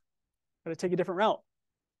 Reroute. Got to take a different route,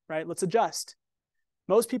 right? Let's adjust.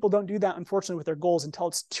 Most people don't do that, unfortunately, with their goals until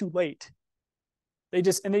it's too late. They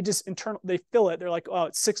just fill it. They're like, oh,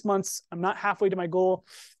 it's 6 months. I'm not halfway to my goal.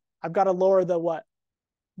 I've got to lower the what?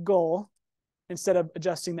 Goal instead of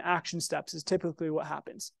adjusting the action steps is typically what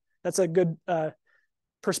happens. That's a good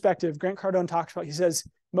perspective. Grant Cardone talks about, he says,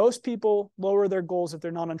 most people lower their goals if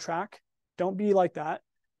they're not on track. Don't be like that.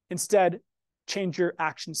 Instead, change your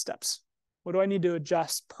action steps. What do I need to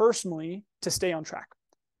adjust personally to stay on track?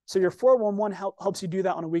 So your 411 helps you do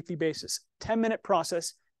that on a weekly basis. 10-minute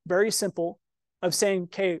process, very simple, of saying,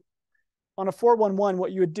 okay, on a 411,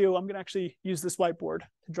 what you would do, I'm going to actually use this whiteboard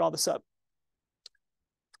to draw this up.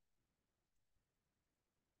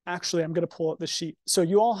 Actually, I'm going to pull up this sheet. So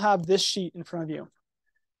you all have this sheet in front of you.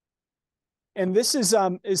 And this is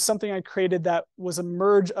something I created that was a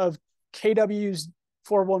merge of KW's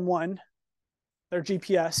 411, their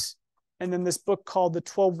GPS, and then this book called The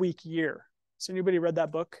 12-Week Year. So anybody read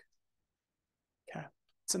that book? Okay,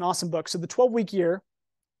 it's an awesome book. So the 12-week year,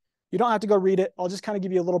 you don't have to go read it. I'll just kind of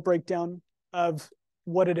give you a little breakdown of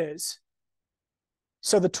what it is.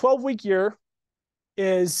 So the 12-week year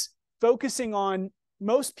is focusing on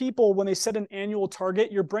most people, when they set an annual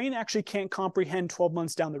target, your brain actually can't comprehend 12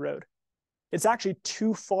 months down the road. It's actually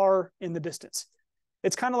too far in the distance.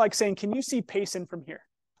 It's kind of like saying, can you see Payson from here?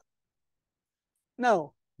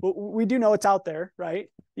 No, but we do know it's out there, right?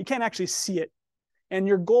 You can't actually see it. And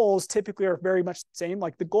your goals typically are very much the same.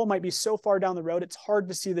 Like the goal might be so far down the road, it's hard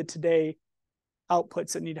to see the today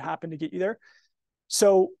outputs that need to happen to get you there.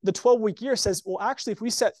 So the 12-week year says, well, actually, if we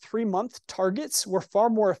set 3-month targets, we're far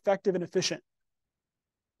more effective and efficient.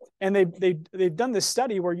 And they've done this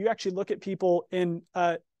study where you actually look at people in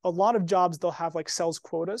a lot of jobs, they'll have like sales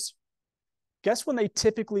quotas. Guess when they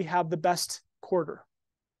typically have the best quarter?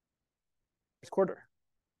 Quarter.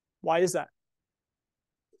 Why is that?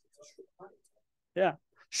 Yeah.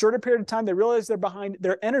 Shorter period of time, they realize they're behind,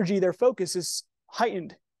 their energy, their focus is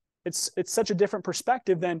heightened. It's such a different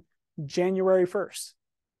perspective than January 1st,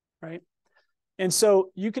 right? And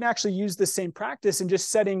so you can actually use the same practice in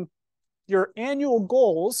just setting your annual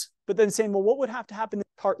goals, but then saying, well, what would have to happen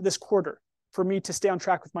this quarter for me to stay on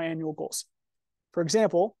track with my annual goals? For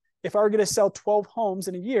example, if I were going to sell 12 homes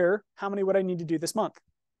in a year, how many would I need to do this month?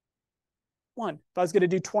 1. If I was going to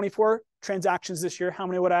do 24 transactions this year, how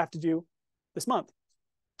many would I have to do this month?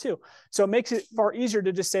 2. So it makes it far easier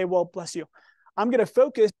to just say, well, bless you, I'm going to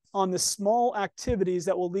focus on the small activities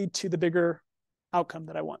that will lead to the bigger outcome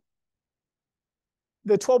that I want.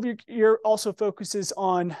 The 12-week year also focuses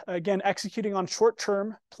on, again, executing on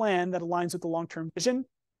short-term plan that aligns with the long-term vision.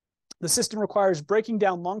 The system requires breaking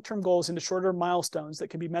down long-term goals into shorter milestones that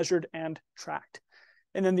can be measured and tracked.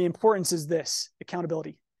 And then the importance is this: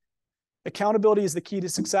 accountability. Accountability is the key to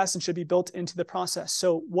success and should be built into the process.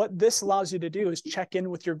 So what this allows you to do is check in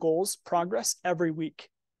with your goals progress every week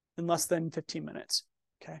in less than 15 minutes,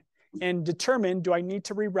 okay? And determine, do I need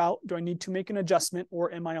to reroute? Do I need to make an adjustment,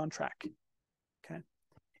 or am I on track? Okay.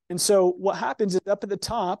 And so what happens is up at the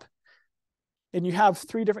top, and you have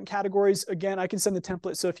 3 different categories. Again, I can send the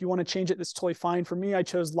template. So if you want to change it, that's totally fine. For me, I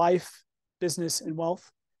chose life, business, and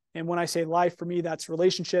wealth. And when I say life, for me, that's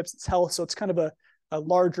relationships, it's health. So it's kind of a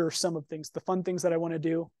larger sum of things. The fun things that I want to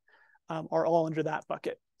do are all under that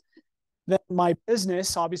bucket. Then my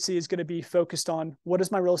business obviously is going to be focused on, what is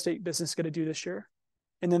my real estate business going to do this year?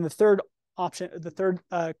 And then the third option, the third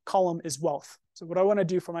column is wealth. So what I want to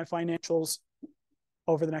do for my financials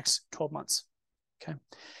over the next 12 months. Okay.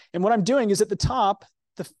 And what I'm doing is at the top,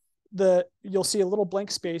 you'll see a little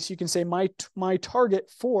blank space. You can say my target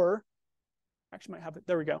for, actually might have it.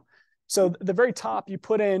 There we go. So at the very top, you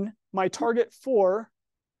put in my target for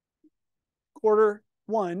quarter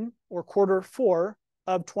 1 or quarter 4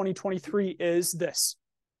 of 2023 is this.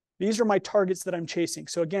 These are my targets that I'm chasing.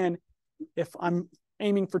 So again, if I'm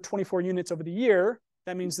aiming for 24 units over the year,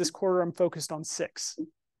 that means this quarter I'm focused on 6.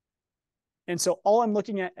 And so all I'm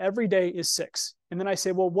looking at every day is 6. And then I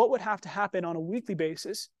say, well, what would have to happen on a weekly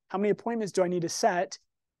basis? How many appointments do I need to set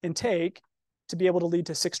and take to be able to lead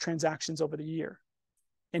to 6 transactions over the year?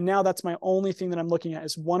 And now that's my only thing that I'm looking at,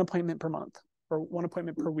 is 1 appointment per month or 1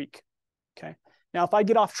 appointment per week. Okay. Now, if I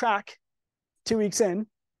get off track 2 weeks in,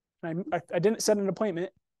 and I didn't set an appointment,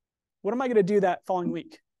 what am I going to do that following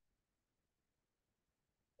week?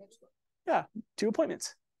 Yeah, 2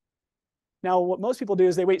 appointments. Now, what most people do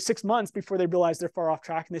is they wait 6 months before they realize they're far off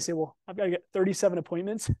track, and they say, well, I've got to get 37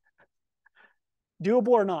 appointments. Doable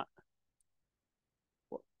or not?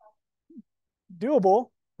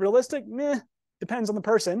 Doable. Realistic? Meh. Depends on the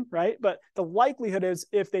person, right? But the likelihood is,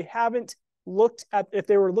 if they haven't looked at, if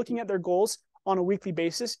they were looking at their goals on a weekly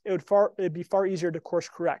basis, it'd be far easier to course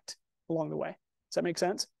correct along the way. Does that make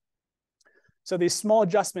sense? So these small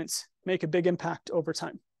adjustments make a big impact over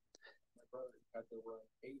time. My brother had to run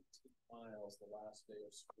 18 miles the last day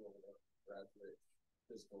of school to graduate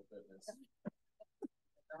physical fitness.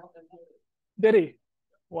 Did he?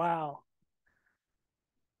 Wow.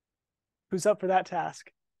 Who's up for that task?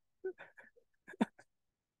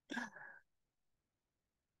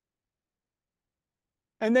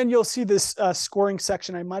 And then you'll see this scoring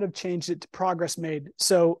section. I might have changed it to progress made.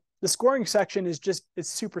 So the scoring section is it's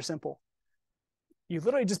super simple. You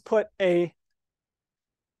literally just put a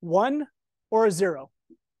 1 or a 0.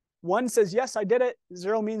 1 says, yes, I did it.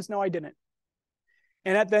 0 means no, I didn't.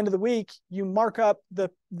 And at the end of the week, you mark up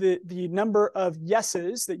the number of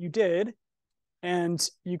yeses that you did, and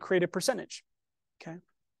you create a percentage. Okay.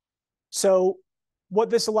 So what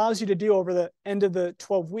this allows you to do over the end of the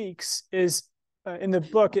 12 weeks is, in the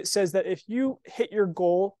book, it says that if you hit your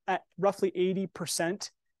goal at roughly 80%,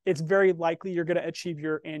 it's very likely you're going to achieve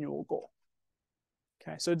your annual goal.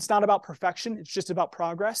 Okay. So it's not about perfection. It's just about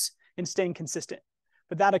progress and staying consistent.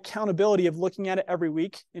 But that accountability of looking at it every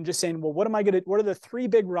week and just saying, well, what are the 3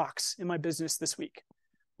 big rocks in my business this week?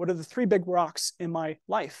 What are the 3 big rocks in my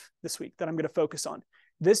life this week that I'm going to focus on?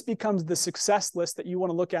 This becomes the success list that you want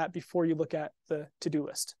to look at before you look at the to-do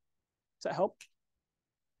list. Does that help?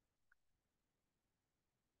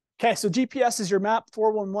 Okay, so GPS is your map.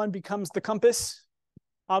 411 becomes the compass.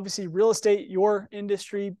 Obviously, real estate, your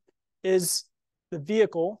industry, is the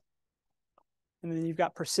vehicle. And then you've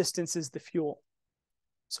got persistence is the fuel.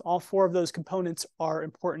 So all 4 of those components are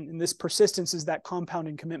important. And this persistence is that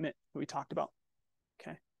compounding commitment that we talked about.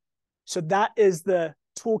 Okay. So that is the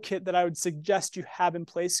toolkit that I would suggest you have in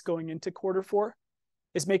place going into Q4,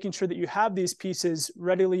 is making sure that you have these pieces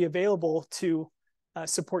readily available to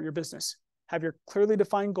support your business. Have your clearly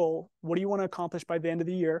defined goal. What do you want to accomplish by the end of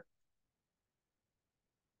the year?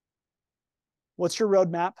 What's your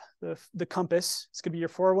roadmap? The compass. It's going to be your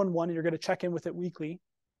 411, and you're going to check in with it weekly.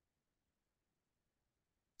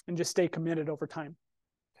 And just stay committed over time.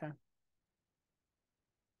 Okay.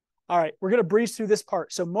 All right, we're going to breeze through this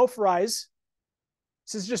part. So MOFERize,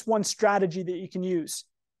 this is just one strategy that you can use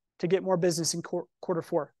to get more business in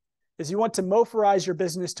Q4, is you want to MOFERize your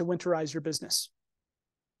business to Winterize your business.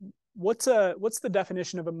 What's the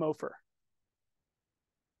definition of a MOFER?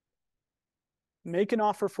 Make an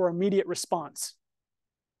offer for immediate response.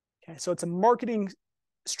 Okay, so it's a marketing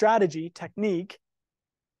strategy, technique.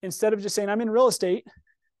 Instead of just saying, I'm in real estate,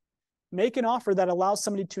 make an offer that allows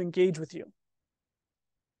somebody to engage with you.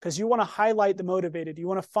 Because you want to highlight the motivated. You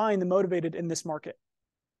want to find the motivated in this market.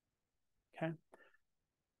 Okay.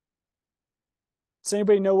 Does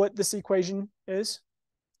anybody know what this equation is?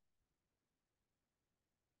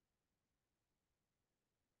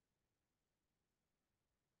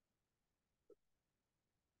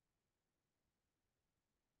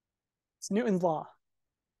 It's Newton's law.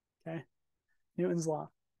 Okay. Newton's law.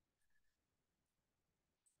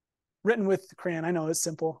 Written with crayon. I know it's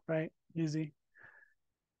simple, right? Easy.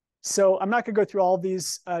 So I'm not going to go through all of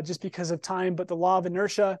these just because of time, but the law of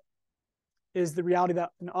inertia is the reality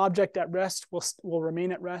that an object at rest will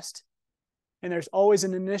remain at rest. And there's always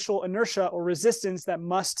an initial inertia or resistance that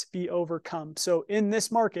must be overcome. So in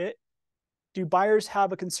this market, do buyers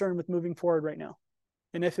have a concern with moving forward right now?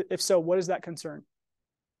 And if so, what is that concern?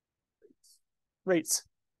 Rates.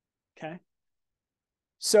 Okay.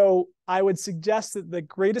 So I would suggest that the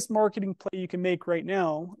greatest marketing play you can make right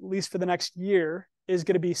now, at least for the next year, is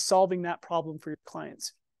going to be solving that problem for your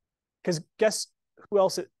clients. Because guess who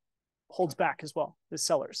else it holds back as well? Is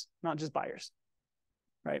sellers, not just buyers,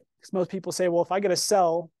 right? Because most people say, well, if I got to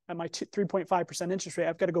sell at my 3.5% interest rate,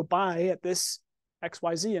 I've got to go buy at this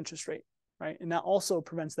XYZ interest rate, right? And that also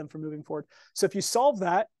prevents them from moving forward. So if you solve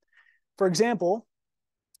that, for example,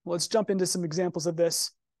 let's jump into some examples of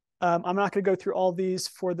this. I'm not going to go through all these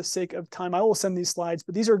for the sake of time. I will send these slides,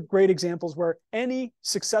 but these are great examples where any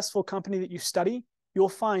successful company that you study, you'll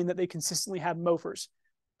find that they consistently have MOFERs.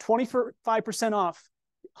 25% off,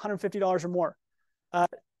 $150 or more.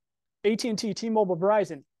 AT&T, T-Mobile,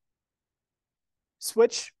 Verizon.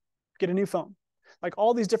 Switch, get a new phone. Like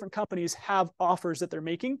all these different companies have offers that they're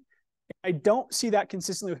making. I don't see that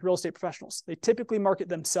consistently with real estate professionals. They typically market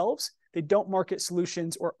themselves. They don't market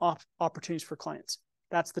solutions or opportunities for clients.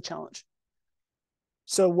 That's the challenge.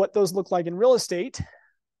 So what those look like in real estate,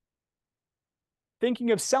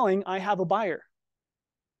 thinking of selling, I have a buyer.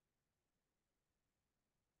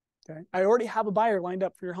 Okay. I already have a buyer lined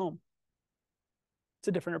up for your home. It's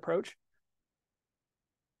a different approach.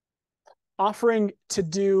 Offering to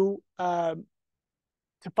do, to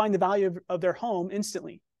find the value of their home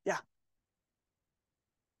instantly. Yeah.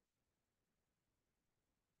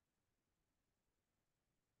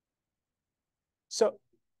 So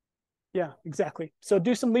yeah, exactly. So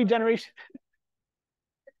do some lead generation.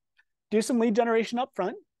 Do some lead generation up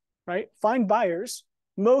front, right? Find buyers.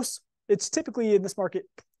 It's typically in this market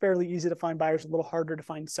fairly easy to find buyers, a little harder to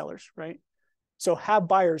find sellers, right? So have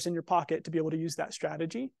buyers in your pocket to be able to use that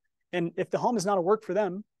strategy. And if the home is not a work for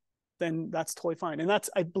them, then that's totally fine. And that's,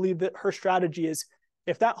 I believe that her strategy is,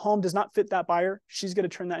 if that home does not fit that buyer, she's going to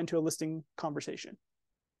turn that into a listing conversation.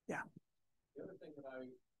 Yeah. The other thing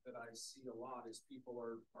that I see a lot is people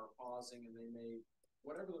are pausing, and they may,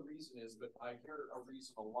 whatever the reason is, but I hear a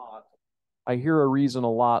reason a lot. I hear a reason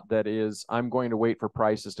a lot that is, I'm going to wait for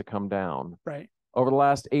prices to come down. Right. Over the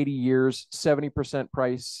last 80 years, 70%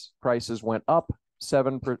 prices went up,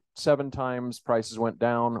 seven times prices went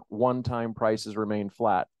down, one time prices remained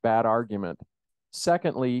flat. Bad argument.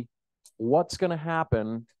 Secondly, what's going to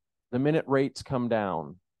happen the minute rates come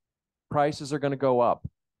down? Prices are going to go up.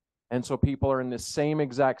 And so people are in the same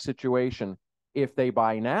exact situation. If they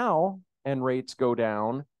buy now and rates go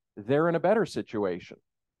down, they're in a better situation.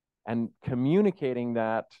 And communicating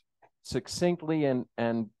that succinctly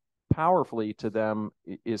and powerfully to them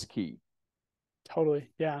is key. Totally.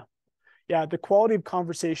 Yeah. Yeah. The quality of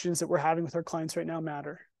conversations that we're having with our clients right now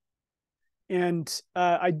matter. And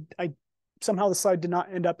I somehow the slide did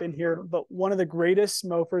not end up in here, but one of the greatest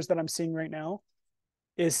MOFERs that I'm seeing right now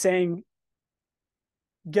is saying,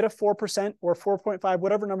 get a 4% or 4.5,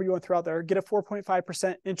 whatever number you want to throw out there, get a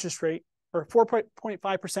 4.5% interest rate, or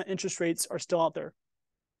 4.5% interest rates are still out there.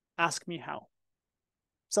 Ask me how.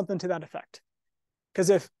 Something to that effect. Because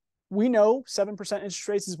if we know 7% interest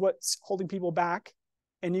rates is what's holding people back,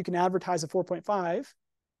 and you can advertise a 4.5,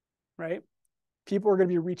 right? People are going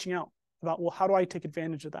to be reaching out about, well, how do I take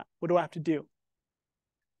advantage of that? What do I have to do?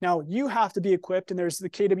 Now, you have to be equipped, and there's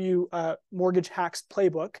the KW Mortgage Hacks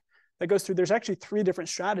playbook that goes through. There's actually 3 different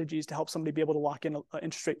strategies to help somebody be able to lock in an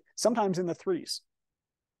interest rate, sometimes in the 3s,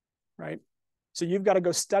 right? So you've got to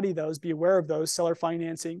go study those, be aware of those, seller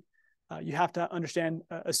financing. You have to understand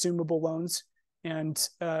assumable loans, and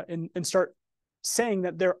start saying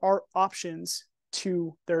that there are options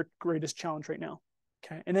to their greatest challenge right now.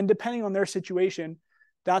 Okay. And then depending on their situation,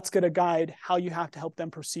 that's going to guide how you have to help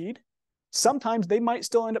them proceed. Sometimes they might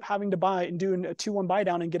still end up having to buy and doing a 2-1 buy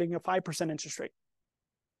down and getting a 5% interest rate.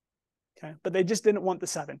 Okay. But they just didn't want the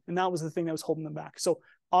 7. And that was the thing that was holding them back. So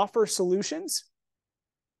offer solutions,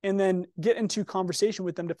 and then get into conversation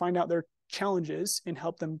with them to find out their challenges and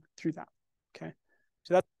help them through that. Okay.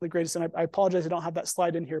 So that's the greatest. And I apologize, I don't have that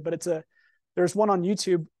slide in here, but there's one on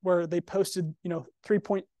YouTube where they posted,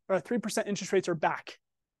 3% interest rates are back.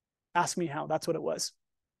 Ask me how. That's what it was.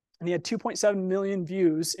 And he had 2.7 million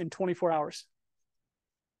views in 24 hours.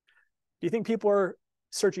 Do you think people are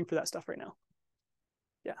searching for that stuff right now?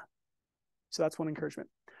 Yeah. So that's one encouragement.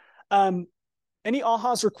 Any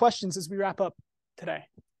ahas or questions as we wrap up today?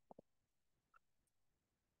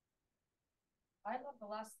 I love the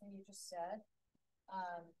last thing you just said,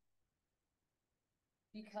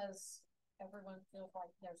 because everyone feels like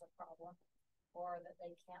there's a problem or that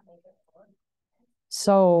they can't make it work.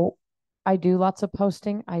 So I do lots of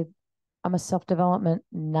posting. I'm a self-development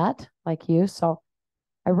nut like you, so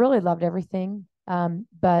I really loved everything.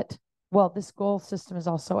 But this goal system is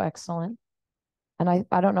also excellent. And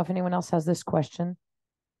I don't know if anyone else has this question.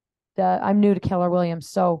 I'm new to Keller Williams,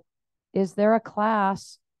 so is there a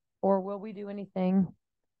class, or will we do anything,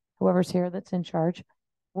 whoever's here that's in charge,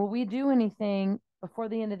 will we do anything before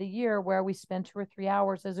the end of the year where we spend 2 or 3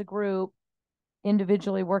 hours as a group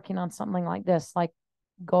individually working on something like this, like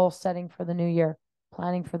goal setting for the new year,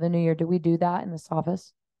 planning for the new year? Do we do that in this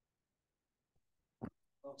office?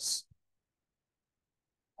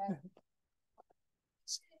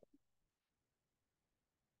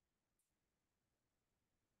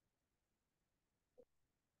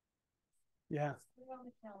 Yeah. On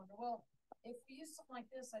the calendar. Well, if we use something like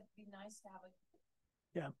this, it'd be nice to have it.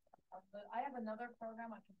 Yeah. But I have another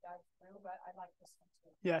program I could dive through, but I like this one too.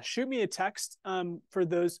 Yeah, shoot me a text. For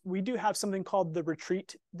those, we do have something called the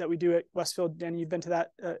retreat that we do at Westfield. Danny, you've been to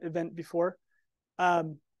that event before.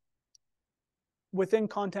 Within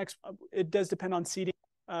context, it does depend on seating.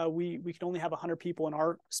 We can only have 100 people in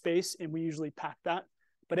our space, and we usually pack that.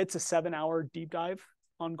 But it's a 7-hour deep dive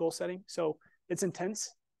on goal setting, so it's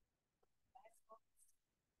intense.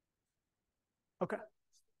 Okay.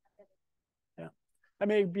 Yeah, that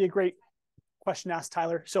may be a great question to ask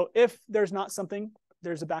Tyler. So if there's not something,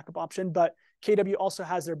 there's a backup option, but KW also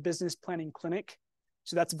has their business planning clinic.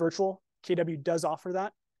 So that's virtual. KW does offer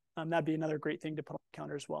that. That'd be another great thing to put on the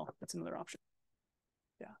calendar as well. That's another option.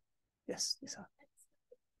 Yeah. Yes, Lisa.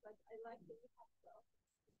 I like that you have both.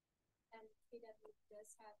 And KW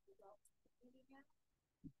does have results.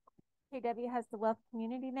 KW has the wealth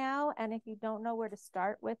community now, and if you don't know where to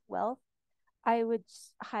start with wealth, I would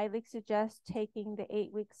highly suggest taking the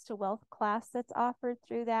 8 weeks to wealth class that's offered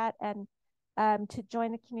through that. And to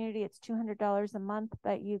join the community, it's $200 a month,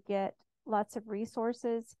 but you get lots of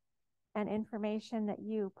resources and information that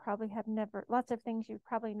you probably have never, lots of things you've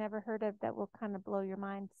probably never heard of that will kind of blow your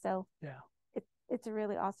mind. So Yeah, it's a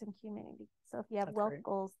really awesome community. So if you have That's wealth great.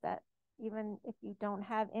 goals, that even if you don't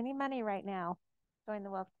have any money right now, join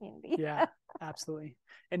the wealth community. yeah, absolutely.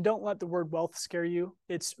 And don't let the word wealth scare you.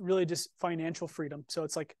 It's really just financial freedom. So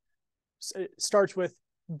it's like, it starts with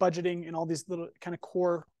budgeting and all these little kind of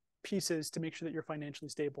core pieces to make sure that you're financially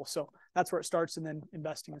stable. So that's where it starts, and then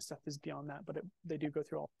investing and stuff is beyond that, but they do go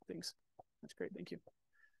through all things. That's great. Thank you.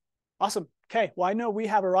 Awesome. Okay. Well, I know we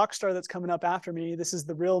have a rock star that's coming up after me. This is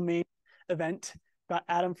the real main event. Got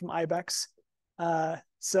Adam from IBEX.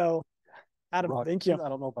 So Adam, thank you. I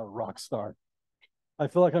don't know about rock star. I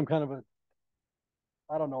feel like I'm kind of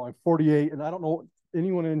I don't know, I'm 48 and I don't know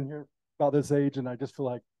anyone in here about this age. And I just feel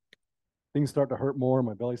like things start to hurt more.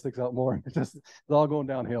 My belly sticks out more. It's all going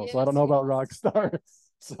downhill. So I don't know about rock star.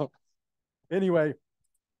 So anyway,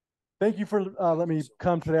 thank you for letting me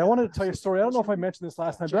come today. I wanted to tell you a story. I don't know if I mentioned this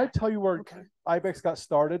last time. Did I tell you where IBEX got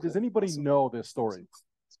started? Does anybody know this story?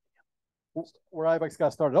 Where IBEX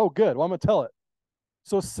got started? Oh, good. Well, I'm going to tell it.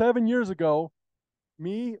 So 7 years ago,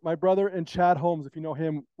 me, my brother, and Chad Holmes, if you know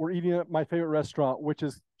him, were eating at my favorite restaurant, which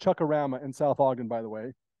is Chuckarama in South Ogden, by the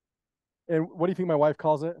way. And what do you think my wife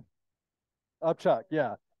calls it? Up Chuck,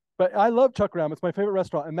 yeah. But I love Chuckarama. It's my favorite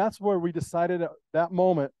restaurant. And that's where we decided at that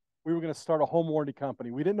moment we were going to start a home warranty company.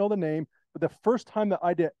 We didn't know the name, but the first time the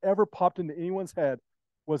idea ever popped into anyone's head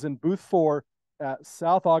was in booth 4 at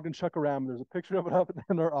South Ogden Chuckarama. There's a picture of it up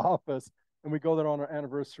in our office. And we go there on our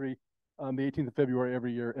anniversary on the 18th of February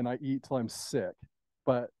every year. And I eat till I'm sick.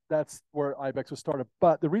 But that's where IBEX was started.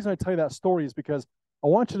 But the reason I tell you that story is because I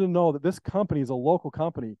want you to know that this company is a local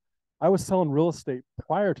company. I was selling real estate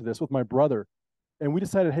prior to this with my brother. And we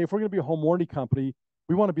decided, hey, if we're going to be a home warranty company,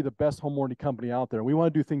 we want to be the best home warranty company out there. We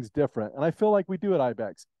want to do things different. And I feel like we do at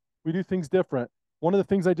IBEX. We do things different. One of the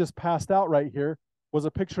things I just passed out right here was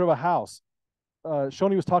a picture of a house.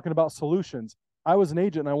 Shoni was talking about solutions. I was an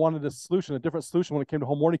agent and I wanted a solution, a different solution when it came to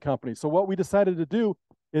home warranty companies. So what we decided to do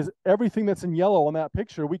is everything that's in yellow on that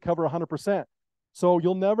picture, we cover 100%. So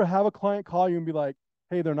you'll never have a client call you and be like,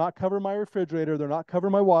 hey, they're not covering my refrigerator, they're not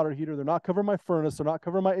covering my water heater, they're not covering my furnace, they're not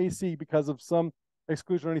covering my AC because of some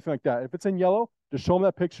exclusion or anything like that. If it's in yellow, just show them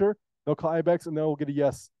that picture. They'll call IBEX and they'll get a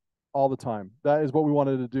yes all the time. That is what we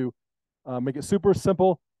wanted to do. Make it super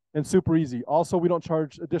simple and super easy. Also, we don't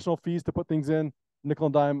charge additional fees to put things in, nickel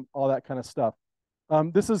and dime, all that kind of stuff.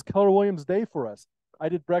 This is Keller Williams Day for us. I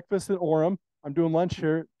did breakfast in Orem. I'm doing lunch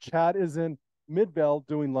here. Chad is in Midvale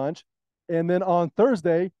doing lunch. And then on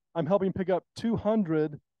Thursday, I'm helping pick up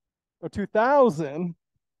 200 or 2,000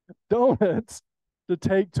 donuts to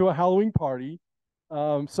take to a Halloween party.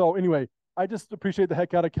 So anyway, I just appreciate the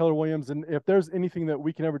heck out of Keller Williams. And if there's anything that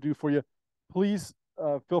we can ever do for you, please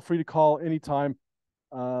feel free to call anytime.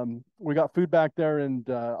 We got food back there, and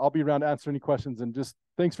I'll be around to answer any questions. And just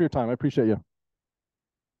thanks for your time. I appreciate you.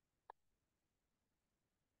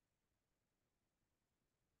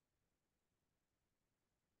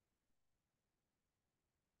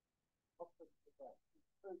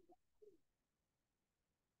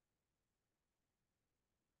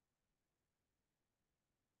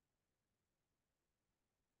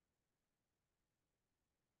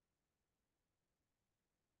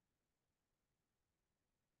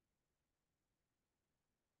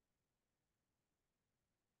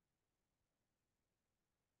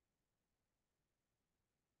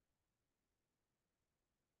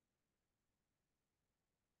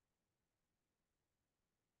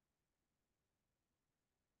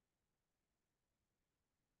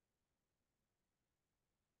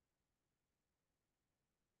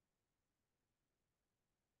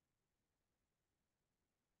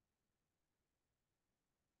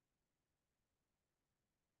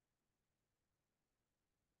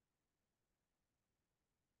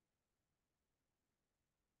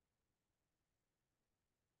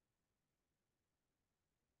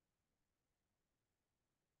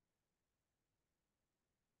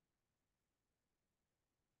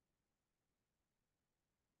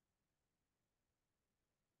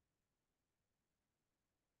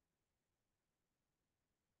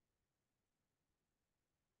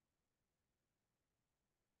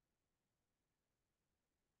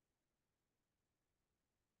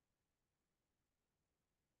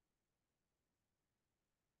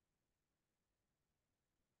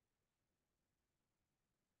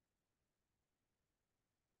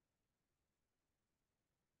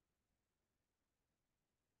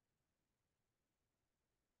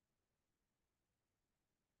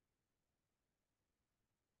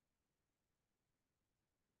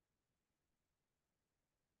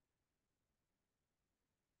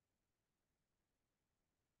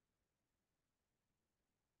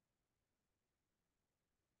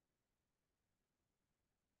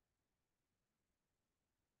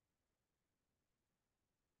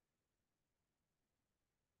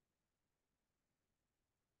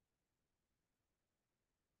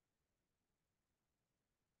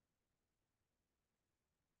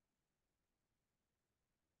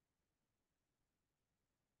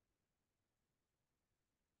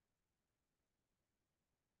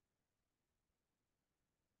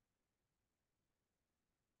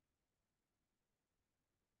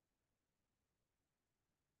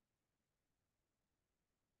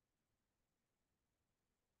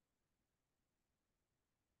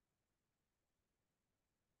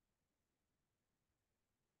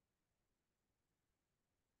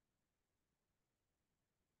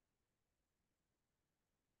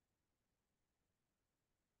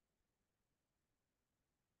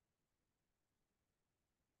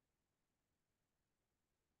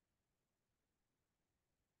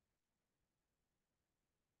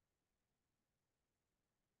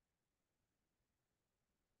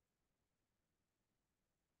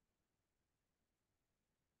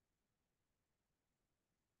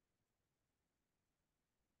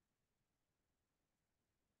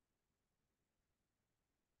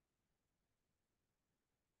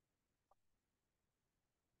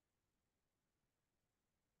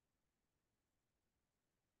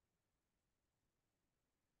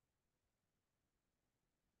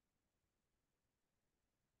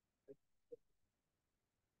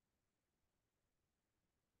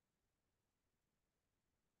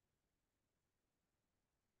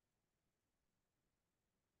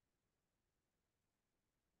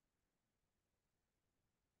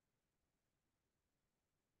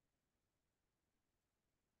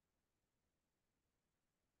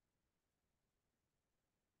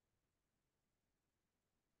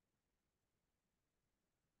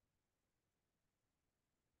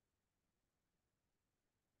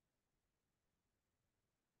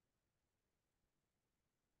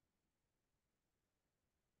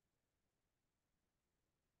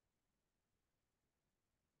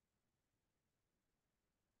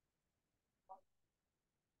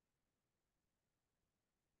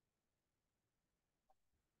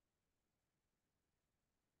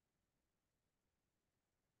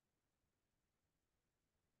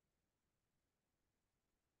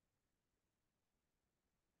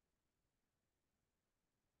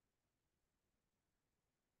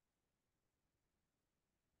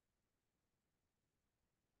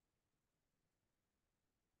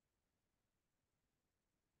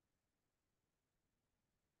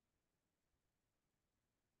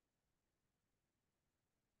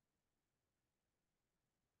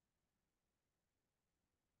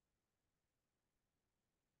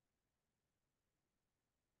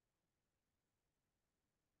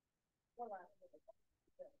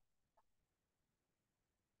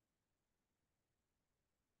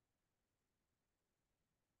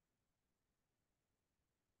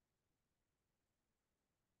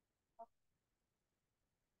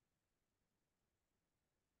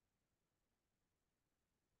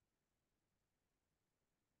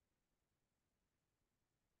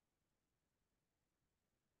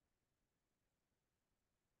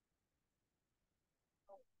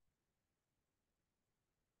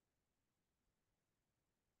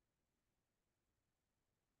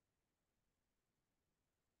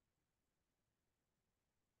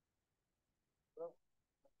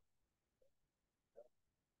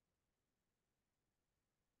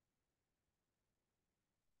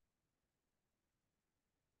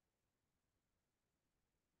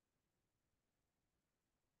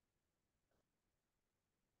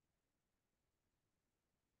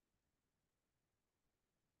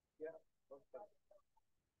 Yeah,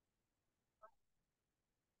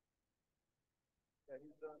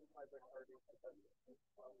 he's done hybrid party.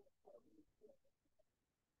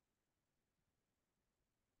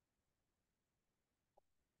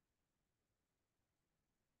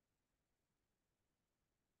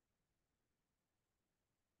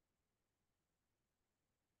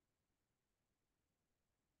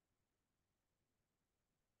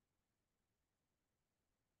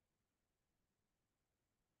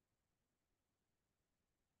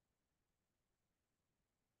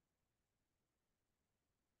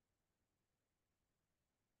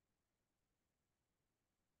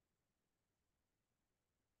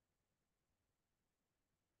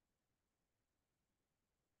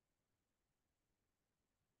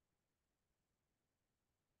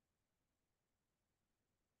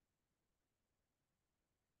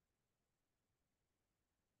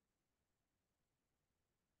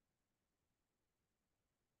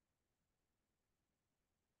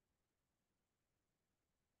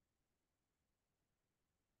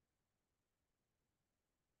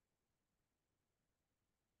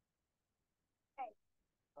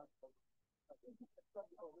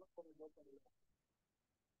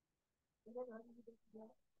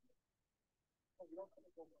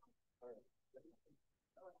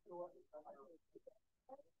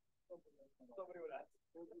 Somebody would ask.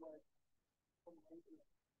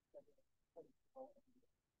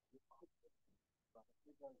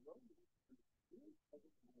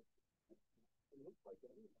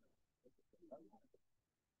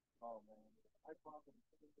 Oh man, I probably.